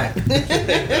not flat.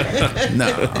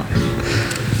 No.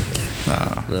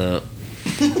 No.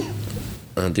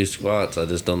 I do squats. I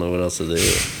just don't know what else to do.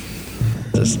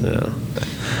 Just, you know.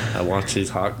 I watch these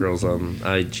hot girls on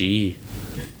IG.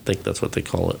 I think that's what they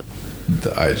call it. The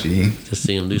IG. Just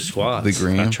see them do squats. The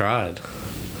gram? I tried.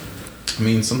 I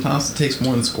mean, sometimes it takes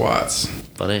more than squats.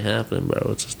 But it ain't happening,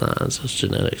 bro. It's just not. It's just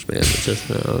genetics, man. It's just,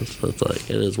 you know, it's like,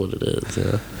 it is what it is, you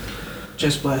know?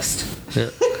 Just blessed. Yeah.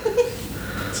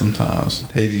 Sometimes.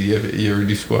 Hey, do you ever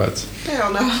do squats?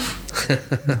 Hell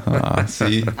no.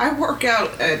 See? I work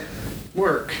out at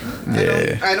work.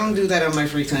 Yeah. I don't do that on my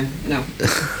free time. No.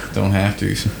 Don't have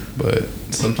to. But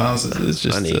sometimes it's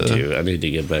just... I need to. I need to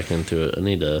get back into it. I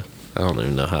don't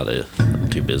even know how to. I'm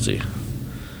too busy.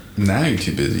 Now you're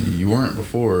too busy. You weren't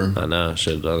before. I know. I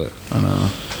should have done it. I know.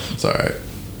 It's alright.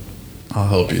 I'll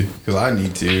help you. Because I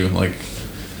need to. Like,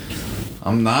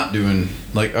 I'm not doing...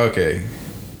 Like, okay...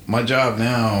 My job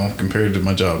now, compared to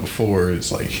my job before, it's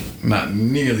like not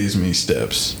nearly as many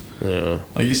steps. Yeah.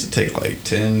 I used to take like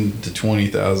 10 to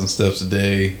 20,000 steps a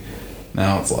day.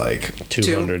 Now it's like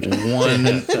 200. 1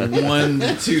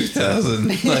 to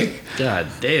 2,000. Like, God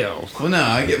damn. well, no,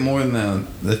 I get more than that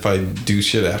if I do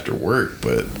shit after work,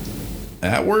 but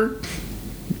at work,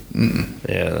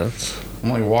 Yeah, that's. I'm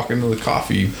like walking to the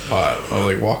coffee pot. I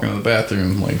like walking to the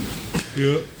bathroom. Like,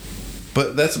 Yeah.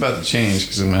 But that's about to change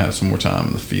because I'm gonna have some more time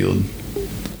in the field,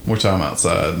 more time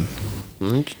outside.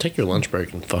 You can take your lunch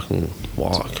break and fucking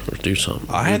walk or do something.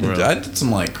 I did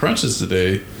some like crunches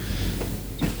today,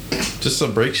 just to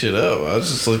break shit up. I was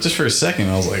just like, just for a second,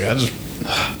 I was like,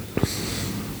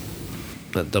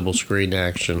 that double screen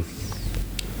action.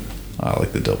 I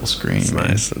like the double screen. It's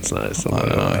nice. It's nice. I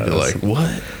know. You're like, what?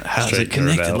 How's it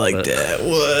connected like that?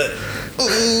 What?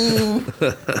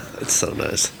 It's so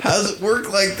nice. How's it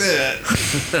work like that?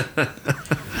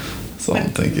 That's all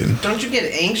I'm thinking. Don't you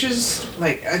get anxious?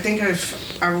 Like, I think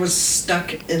if I was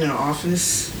stuck in an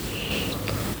office.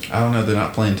 I don't know. They're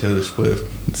not playing Taylor Swift.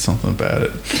 It's something about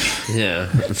it. Yeah.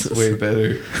 It's way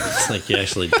better. It's like you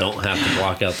actually don't have to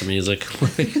block out the music.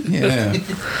 Yeah.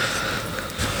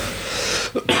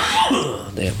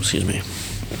 Damn, excuse me.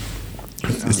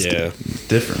 Yeah.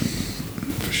 Different.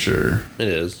 For sure. It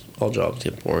is. All jobs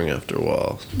get boring after a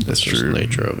while. That's just true. The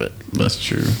nature of it. That's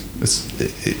true.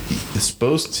 It's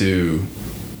supposed to,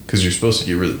 because you're supposed to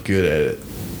get really good at it,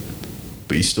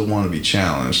 but you still want to be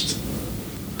challenged.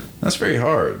 That's very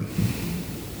hard.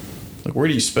 Like, where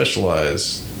do you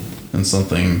specialize in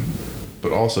something,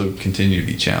 but also continue to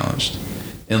be challenged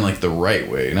in like the right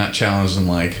way? Not challenged in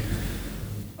like,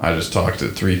 I just talked to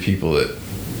 3 people that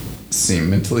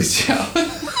seem mentally challenged,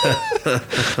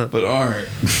 but aren't.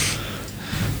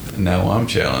 And now I'm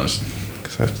challenged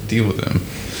because I have to deal with them.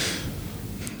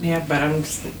 Yeah, but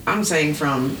I'm saying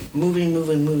from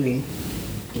moving.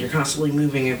 You're constantly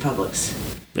moving in Publix.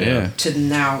 Yeah. To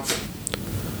now.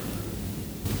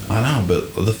 I know,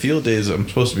 but the field days I'm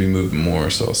supposed to be moving more,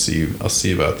 so I'll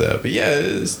see about that. But yeah,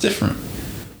 it's different.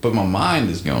 But my mind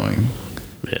is going.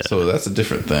 Yeah. So that's a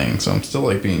different thing. So I'm still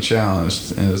like being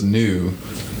challenged and it's new.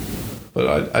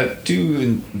 But I do,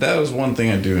 and that is one thing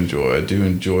I do enjoy. I do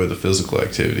enjoy the physical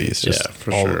activity. It's just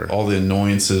all the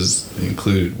annoyances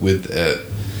included with that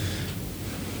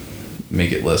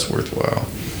make it less worthwhile.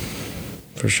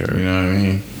 For sure. You know what I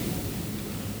mean?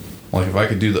 Like if I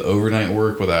could do the overnight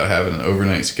work without having an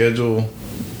overnight schedule,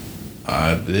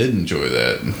 I did enjoy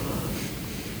that.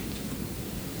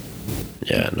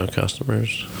 Yeah, no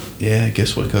customers. Yeah,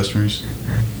 guess what, customers?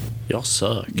 Y'all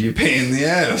suck. You pain in the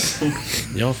ass.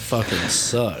 Y'all fucking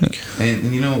suck.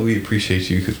 And you know what? We appreciate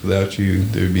you because without you,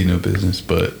 there would be no business.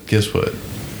 But guess what?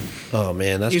 Oh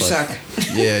man, that's you suck.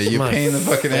 Yeah, you pain in the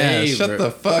fucking ass. Shut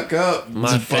the fuck up.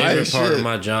 My favorite part of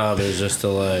my job is just to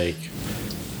like,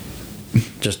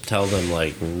 just tell them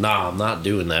like, nah, I'm not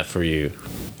doing that for you,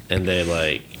 and they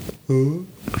like,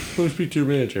 let me speak to your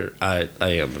manager. I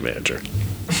am the manager.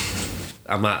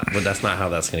 I'm not, but that's not how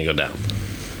that's gonna go down.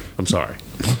 I'm sorry.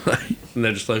 And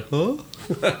they're just like, huh?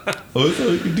 I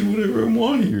thought I could do whatever I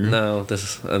want here. No,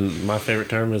 and my favorite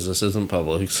term is this isn't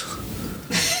Publix.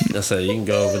 I say you can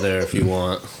go over there if you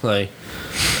want. Like,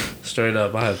 straight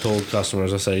up, I have told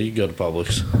customers, I say you can go to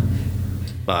Publix.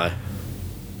 Bye.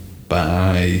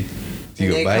 Bye. You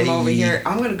go, they bye. come over here.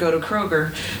 I'm gonna go to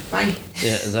Kroger. Bye.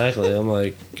 Yeah, exactly. I'm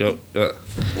like, go.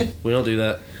 We don't do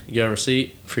that. You got a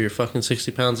receipt for your fucking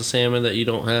 60 pounds of salmon that you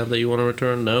don't have that you want to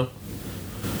return? No.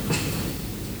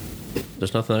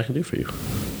 There's nothing I can do for you.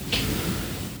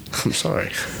 I'm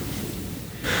sorry.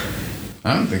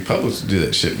 I don't think Publix will do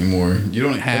that shit anymore. You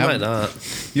don't have. They might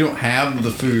not. You don't have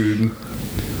the food.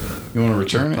 You want to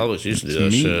return it? Publix used to do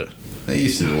that shit. They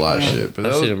used to do a lot of shit, but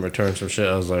I see them return some shit.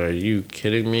 I was like, "Are you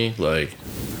kidding me?" Like,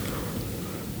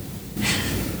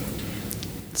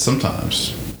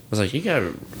 sometimes I was like, "You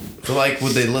gotta." But like,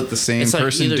 would they let the same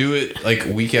person do it like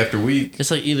week after week?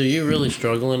 It's like either you're really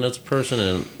struggling as a person,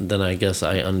 and then I guess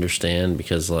I understand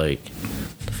because like,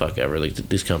 the fuck ever. Like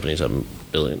these companies have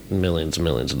millions and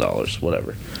millions of dollars,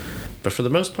 whatever. But for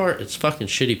the most part, it's fucking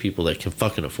shitty people that can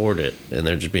fucking afford it, and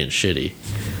they're just being shitty.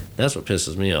 That's what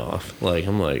pisses me off. Like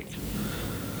I'm like,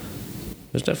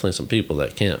 there's definitely some people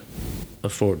that can't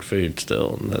afford food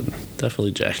still, and that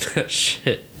definitely jack that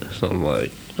shit. So I'm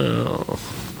like, oh.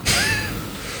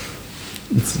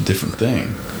 It's a different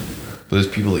thing. But there's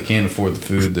people that can't afford the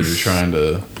food that are trying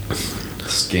to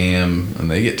scam,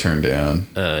 and they get turned down.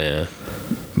 Oh yeah.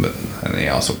 But and they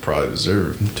also probably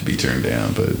deserve to be turned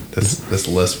down, but that's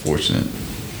less fortunate.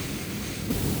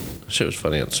 Shit was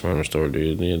funny at the Smyrna store,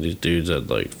 dude. You know, these dudes had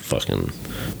like fucking,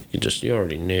 you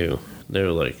already knew. They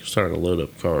were like starting to load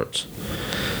up carts.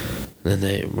 And then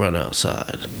they run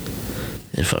outside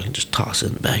and fucking just toss it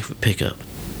in the back of a pickup.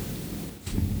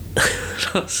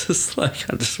 I was just like,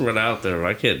 I just run out there.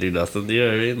 I can't do nothing. You know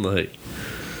what I mean? Like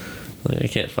I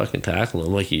can't fucking tackle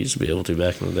them like you used to be able to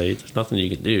back in the day. There's nothing you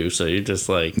can do. So you're just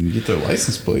like, you get their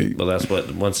license plate. Well, that's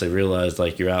what, once they realize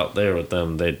like you're out there with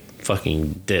them, they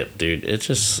fucking dip, dude. It's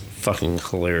just fucking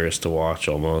hilarious to watch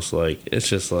almost. Like, it's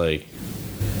just like,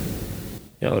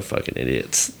 Y'all are fucking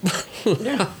idiots.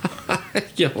 Yeah.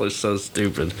 Y'all are so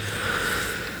stupid.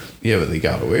 Yeah, but they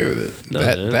got away with it. No,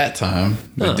 that time.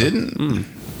 They didn't?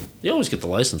 You always get the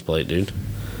license plate, dude.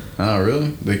 Oh,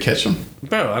 really? They catch them?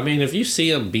 Bro, I mean, if you see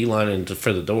them beelining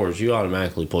for the doors, you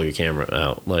automatically pull your camera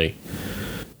out. Like,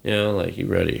 you know, like, you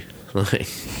ready. Like,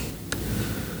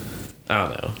 I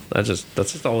don't know. That's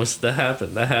just always, that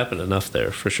happened. That happened enough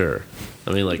there, for sure.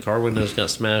 I mean, like, car windows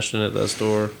got smashed in at that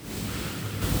store.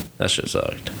 That shit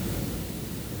sucked.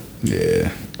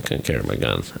 Yeah. I couldn't carry my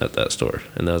gun at that store.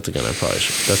 And that's the gun I probably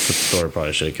should, that's the store I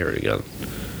probably should have carried a gun.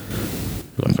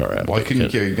 My car out. Why couldn't you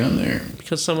carry a gun there?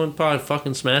 Because someone probably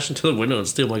fucking smash into the window and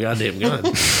steal my goddamn gun.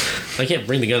 I can't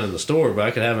bring the gun in the store, but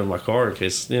I could have it in my car in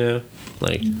case, you know,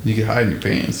 like... You could hide in your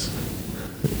pants.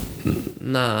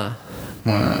 Nah.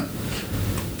 Why not?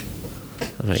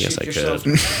 I mean, I guess I yourself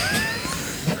could.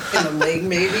 in the leg,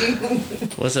 maybe.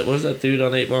 What was that dude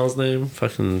on 8 Mile's name?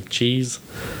 Fucking Cheese?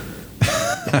 You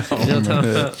know what I'm talking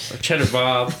about? Cheddar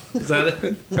Bob. Is that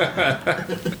it?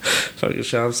 Fucking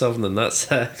shot himself in the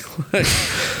nutsack.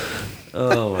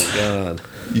 Oh my god.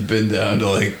 You bend down to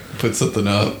like put something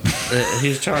up.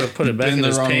 He's trying to put it back in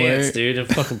his pants, dude, and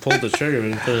fucking pulled the trigger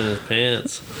and put it in his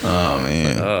pants. Oh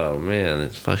man. Oh man,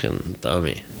 it's fucking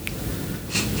dummy.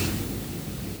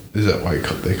 Is that why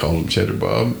they called him Cheddar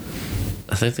Bob?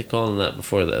 I think they called him that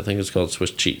before that. I think it's called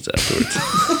Swiss cheese afterwards.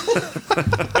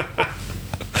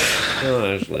 I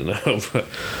don't actually know, but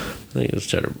I think it was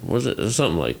cheddar. Was it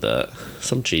something like that?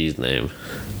 Some cheese name.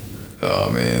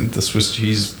 Oh man, the Swiss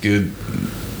cheese good.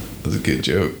 Was a good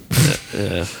joke.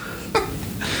 Yeah.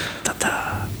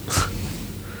 Ta-ta.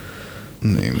 I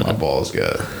mean, my balls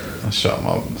got. I shot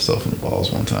myself in the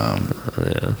balls one time.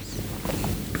 Yeah.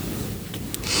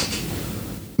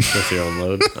 With your own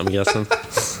load, I'm guessing.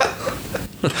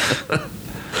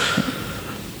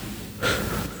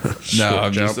 No, I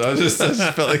just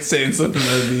felt like saying something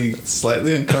that would be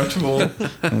slightly uncomfortable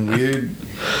and weird,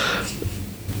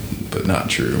 but not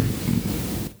true.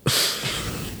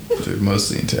 They're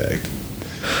mostly intact.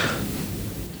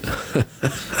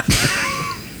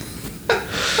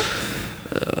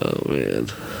 Oh man.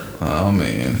 Oh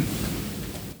man.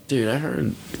 Dude, I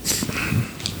heard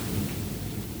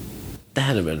that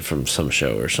had to have been from some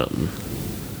show or something.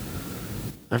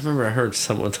 I remember I heard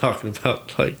someone talking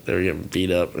about like they were getting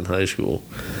beat up in high school.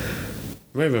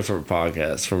 Maybe from a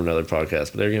podcast, from another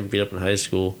podcast, but they were getting beat up in high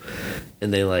school,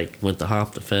 and they like went to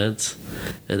hop the fence,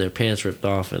 and their pants ripped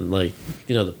off, and like,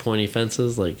 you know, the pointy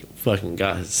fences, like fucking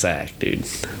got his sack, dude,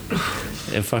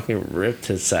 and fucking ripped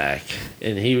his sack,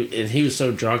 and he was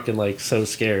so drunk and like so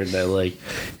scared that like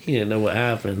he didn't know what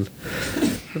happened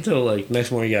until like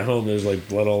next morning he got home. There's like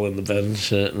blood all in the bed and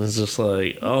shit, and it's just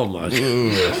like, oh my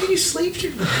god, How do you sleep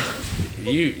through that?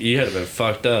 You had been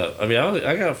fucked up. I mean,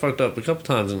 I got fucked up a couple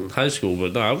times in high school,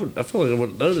 but no, I feel like I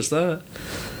wouldn't notice that.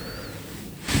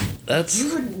 That's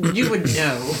You would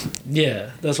know. yeah,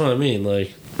 that's what I mean.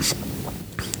 Like,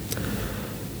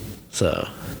 so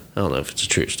I don't know if it's a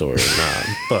true story or not,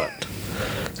 but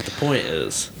the point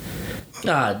is,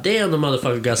 god damn, the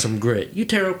motherfucker got some grit. You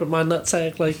tear open my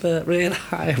nutsack like that, man,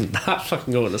 I am not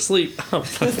fucking going to sleep. I'm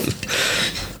fucking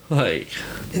like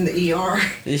In the ER.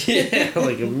 yeah,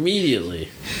 like immediately.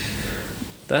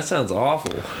 That sounds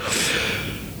awful.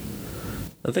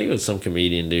 I think it was some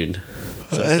comedian dude.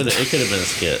 So it could have been a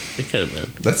skit. It could have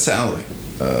been. That sounds like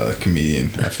a comedian.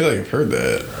 I feel like I've heard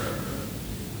that.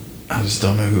 I just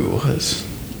don't know who it was.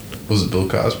 Was it Bill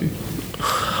Cosby?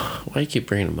 Why do you keep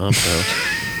bringing him up, bro?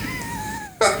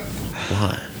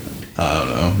 Why? I don't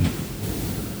know.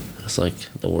 That's like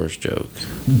the worst joke.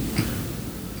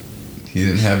 He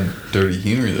didn't have dirty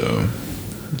humor though,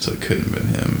 so it couldn't have been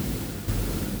him.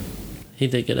 He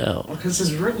did get out. Because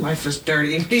his real life was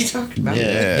dirty and he talked about it.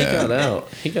 Yeah. He got out.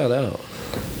 He got out.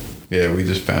 Yeah, we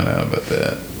just found out about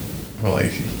that. Well,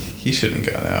 like, he shouldn't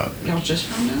have got out. Y'all just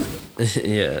found out?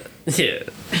 Yeah. Yeah.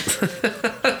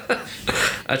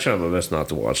 I try my best not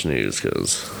to watch news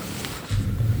because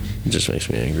it just makes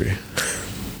me angry.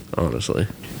 Honestly.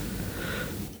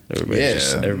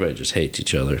 Everybody just hates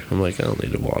each other. I'm like, I don't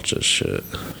need to watch this shit.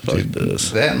 Fuck this.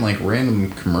 That and like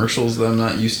random commercials that I'm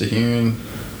not used to hearing.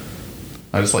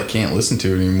 I just like can't listen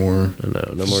to it anymore. I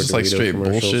know. No It's more just like Dorito straight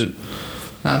commercials. bullshit.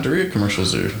 Nah, Dorito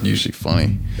commercials are usually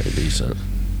funny. They're decent.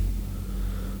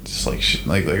 Just like shit,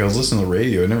 like I was listening to the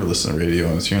radio. I never listened to radio.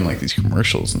 I was hearing like these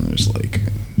commercials, and there's like,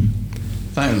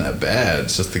 it's not even that bad.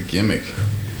 It's just a gimmick.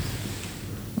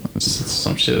 It's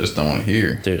some shit I just don't want to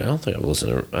hear. Dude, I haven't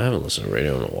listened to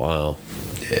radio in a while.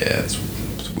 Yeah, it's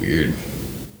weird.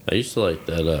 I used to like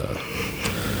that,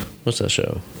 what's that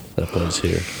show that plays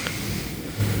here?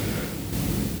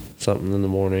 Something in the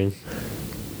morning.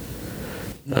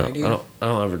 No idea. I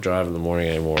don't ever drive in the morning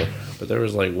anymore. But there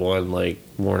was like one like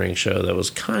morning show that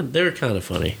was they were kind of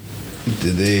funny.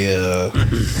 Did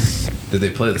they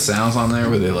play the sounds on there?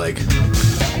 Were they like,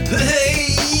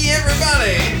 hey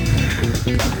everybody,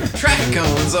 traffic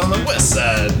cones on the west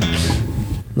side?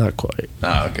 Not quite.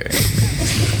 Oh, okay.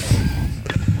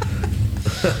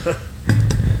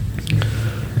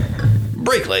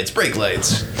 Brake lights.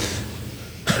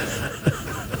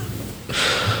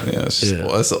 Yeah, it's just,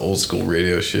 well, that's the old school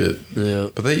radio shit. Yeah.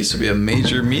 But that used to be a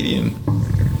major medium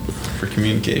for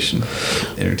communication,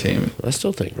 entertainment. I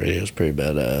still think radio's pretty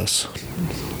badass.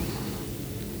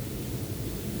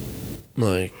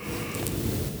 Like,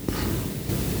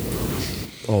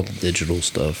 all the digital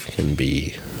stuff can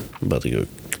be, I'm about to go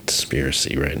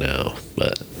conspiracy right now,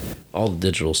 but all the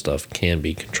digital stuff can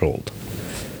be controlled.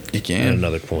 You can. At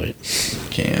another point.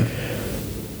 Can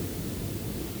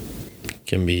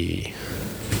be,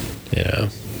 yeah.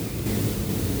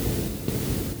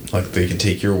 Like they can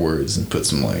take your words and put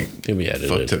some like Can be edited.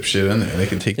 fucked up shit in there. They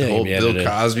can take the Yeah, whole can be Bill edited.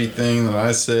 Cosby thing that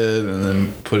I said and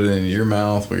then put it in your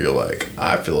mouth where you're like,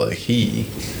 I feel like he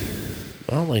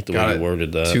I don't like the got way it you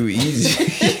worded that. too easy.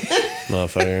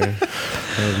 Motherfucker.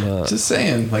 I'm not. Just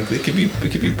saying, like it could be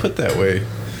put that way.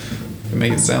 And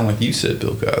make it sound like you said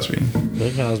Bill Cosby.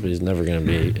 Bill Cosby's never gonna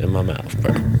be in my mouth,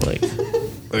 bro. Like,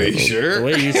 Are you the sure?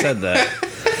 way you said that.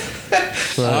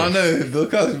 I don't know. Bill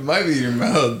Cosby might be in your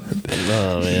mouth.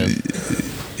 No, man.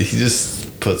 He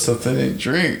just put something in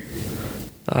drink.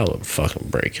 I would fucking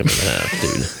break him in half,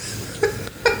 dude.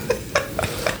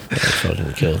 I'd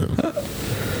fucking kill him.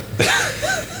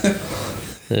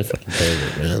 They're fucking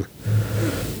favorite, man.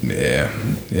 Yeah.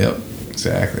 Yep.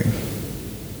 Exactly.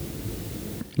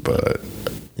 But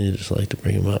You just like to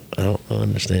bring him up. I don't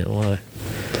understand why.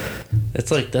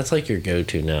 It's like that's like your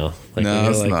go-to now. Like No, when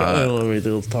you're it's like, not. I don't want me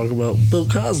to talk about Bill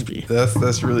Cosby.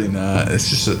 that's really not. It's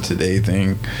just a today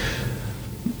thing.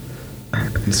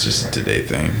 It's just a today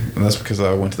thing, and that's because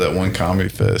I went to that one comedy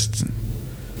fest.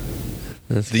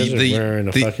 That's because you're wearing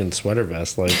a fucking sweater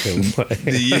vest like him.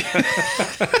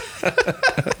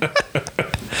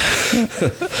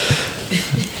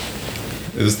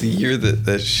 It was the year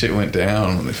that shit went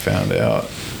down when they found out,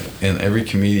 and every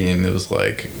comedian, it was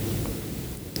like,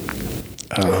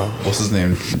 what's his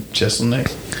name, Jeselnik?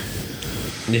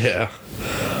 Yeah.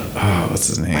 Oh, what's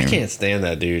his name? I can't stand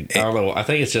that dude. I don't know. I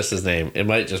think it's just his name. It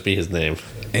might just be his name.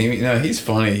 Amy, no, he's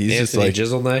funny. He's Anthony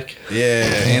just like Jizzleneck. Yeah,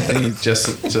 Anthony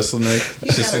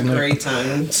Jeselnik. You had a great time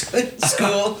in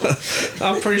school.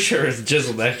 I'm pretty sure it's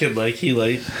Jizzleneck, and like he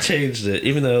like changed it.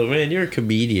 Even though, man, you're a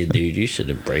comedian, dude. You should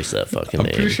embrace that fucking I'm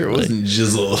name. pretty sure it Like, wasn't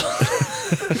Jizzle.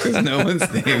 Because no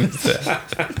one's name is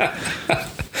that.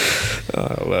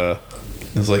 Oh,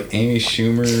 It was like Amy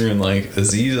Schumer and like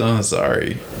Aziz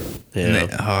Ansari. yeah.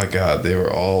 And oh god, they were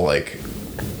all like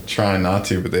trying not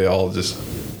to, but they all just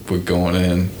were going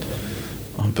in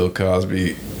on Bill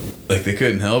Cosby. Like they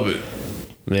couldn't help it.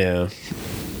 Yeah.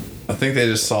 I think they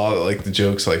just saw that like the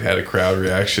jokes like had a crowd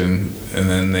reaction, and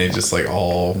then they just like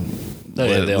all Oh,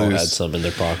 yeah, let they it all loose. had some in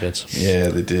their pockets. Yeah,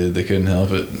 they did. They couldn't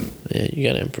help it. Yeah, you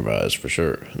gotta improvise for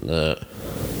sure. I've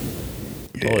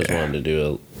always wanted to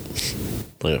do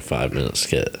a 5-minute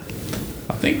skit.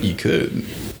 I think you could.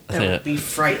 That would be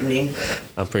frightening.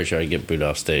 I'm pretty sure I'd get booed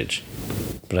off stage.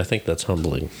 But I think that's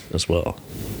humbling as well.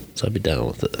 So I'd be down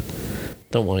with it.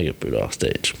 Don't want to get booed off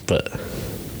stage, but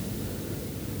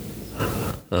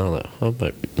I don't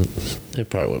know. It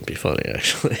probably wouldn't be funny,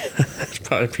 actually. It'd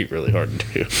probably be really hard to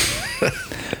do.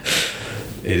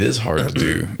 It is hard to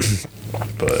do,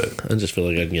 but I just feel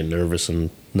like I'd get nervous and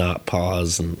not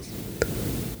pause, and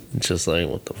it's just like,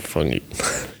 what the fuck?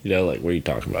 You know, like, what are you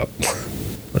talking about?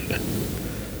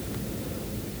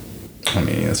 I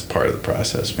mean, that's part of the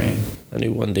process, man. I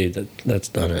knew one dude that's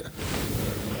done it.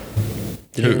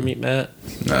 Did you ever meet Matt?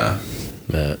 Nah.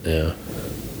 Matt, yeah.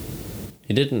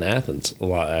 He did in Athens a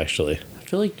lot, actually. I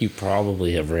feel like you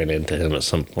probably have ran into him at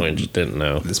some point, just didn't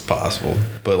know. It's possible.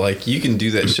 But, like, you can do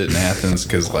that shit in Athens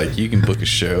because, like, you can book a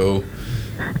show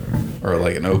or,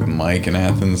 like, an open mic in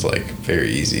Athens, like,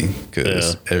 very easy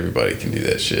because everybody can do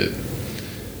that shit.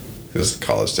 Because it's a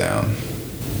college town.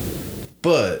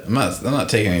 But I'm not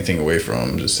taking anything away from him.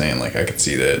 I'm just saying, like, I could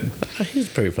see that. He's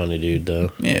a pretty funny dude,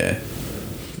 though. Yeah.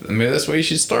 I mean, that's where you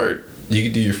should start. You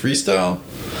could do your freestyle,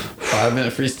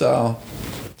 5-minute freestyle,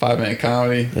 5-minute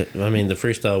comedy. I mean, the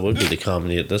freestyle would be the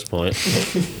comedy at this point.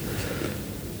 It's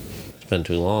been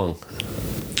too long.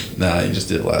 Nah, you just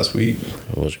did it last week.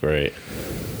 It was great.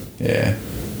 Yeah.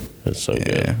 It's so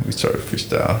Yeah, good. we started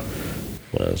freestyle.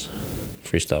 It was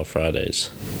Freestyle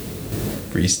Fridays.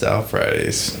 Freestyle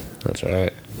Fridays. That's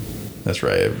right. That's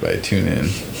right, everybody tune in.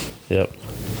 Yep.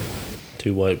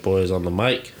 2 white boys on the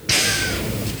mic.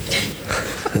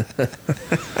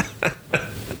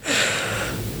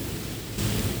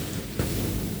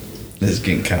 It's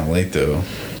getting kind of late though.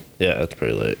 Yeah, it's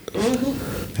pretty late.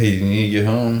 Mm-hmm. Hey, you need to get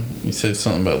home? You said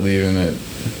something about leaving it.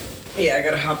 Yeah, I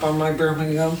gotta hop on my broom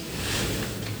and go.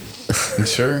 You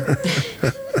sure?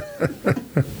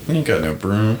 You ain't got no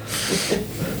broom.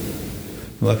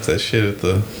 Left that shit at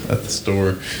the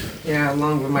store. Yeah,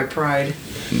 along with my pride.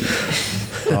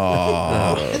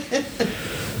 Aww.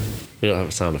 We don't have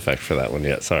a sound effect for that one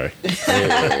yet. Sorry.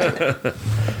 I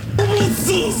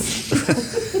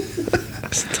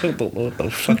still don't know what the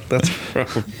fuck that's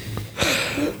from.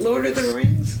 Lord of the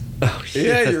Rings? Oh,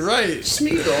 Yeah, you're right.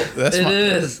 Smeagol.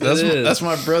 That's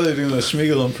my brother doing a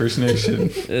Smeagol impersonation.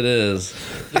 It is.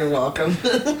 You're welcome.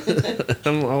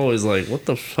 I'm always like, what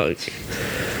the fuck?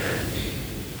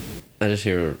 I just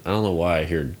hear, I don't know why I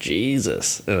hear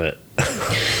Jesus in it.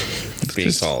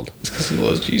 Being called. It's because he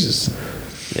loves Jesus.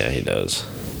 Yeah, he does.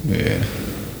 Yeah.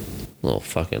 Little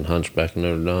fucking hunchback of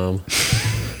Notre Dame.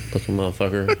 Looking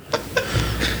motherfucker.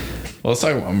 Well, let's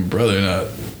talk about my brother, not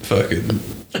fucking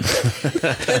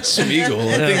Smeagol.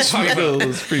 I think Smeagol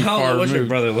is pretty I don't far know what your removed.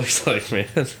 brother looks like, man.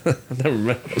 I've never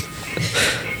met him.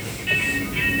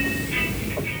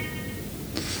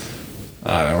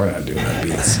 I don't know, we're not doing that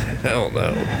beats. Hell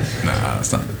no. Nah,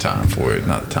 it's not the time for it.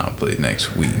 Not the time to play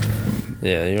next week.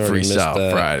 Yeah, you already missed Freestyle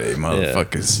that. Friday,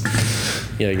 motherfuckers.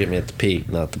 You gotta get me at the peak,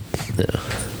 not the... Yeah.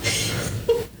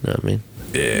 You know what I mean?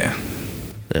 Yeah.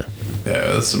 Yeah.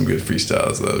 Yeah, that's some good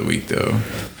freestyles the other week, though.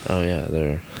 Oh, yeah,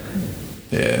 they're...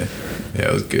 Yeah. Yeah,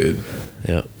 it was good.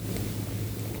 Yep.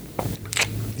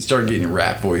 You started getting your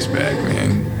rap voice back,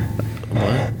 man.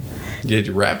 What? You had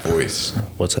your rap voice.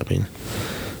 What's that mean?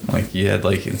 Like, you had,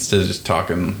 like, instead of just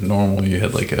talking normal, you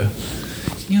had, like, a...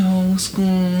 Yo,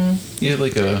 school. You had,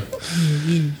 like, a...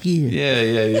 Yeah,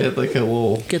 you had, like, a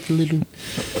little... Get the little...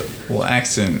 little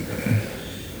accent.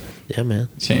 Yeah, man.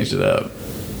 Changed it up.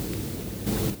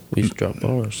 We used to drop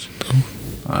bars.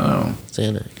 I know.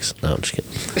 Xanax. No, I'm just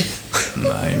kidding. No,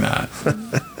 you're not.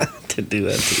 Did do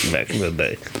that to you back in the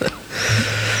day.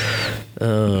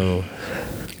 Oh,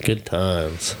 good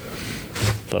times.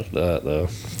 Fuck that, though.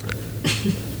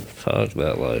 Fuck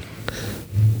that life.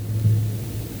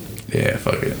 Yeah,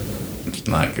 fuck it. It's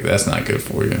not good. That's not good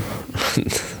for you.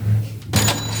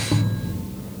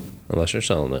 Unless you're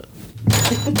selling it.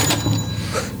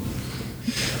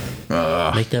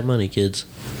 Uh, Make that money, kids.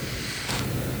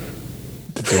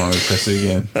 do you want me to press it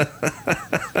again?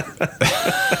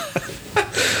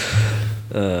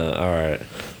 Alright.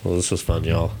 Well, this was fun,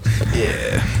 y'all.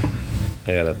 Yeah.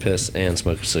 I gotta piss and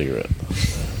smoke a cigarette. At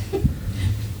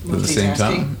the same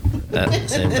time? At the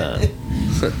same time.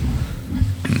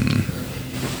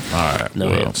 Alright. No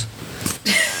well. hands.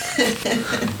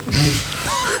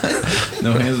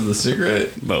 No hands with the cigarette?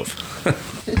 Both.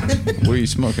 Where are you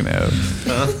smoking at?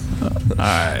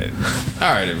 Alright.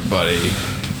 Alright, everybody.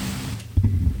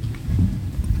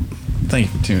 Thank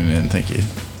you for tuning in. Thank you.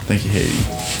 Thank you, Haydee.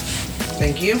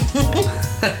 Thank you.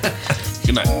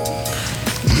 Good night.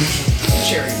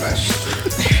 Cherry bush.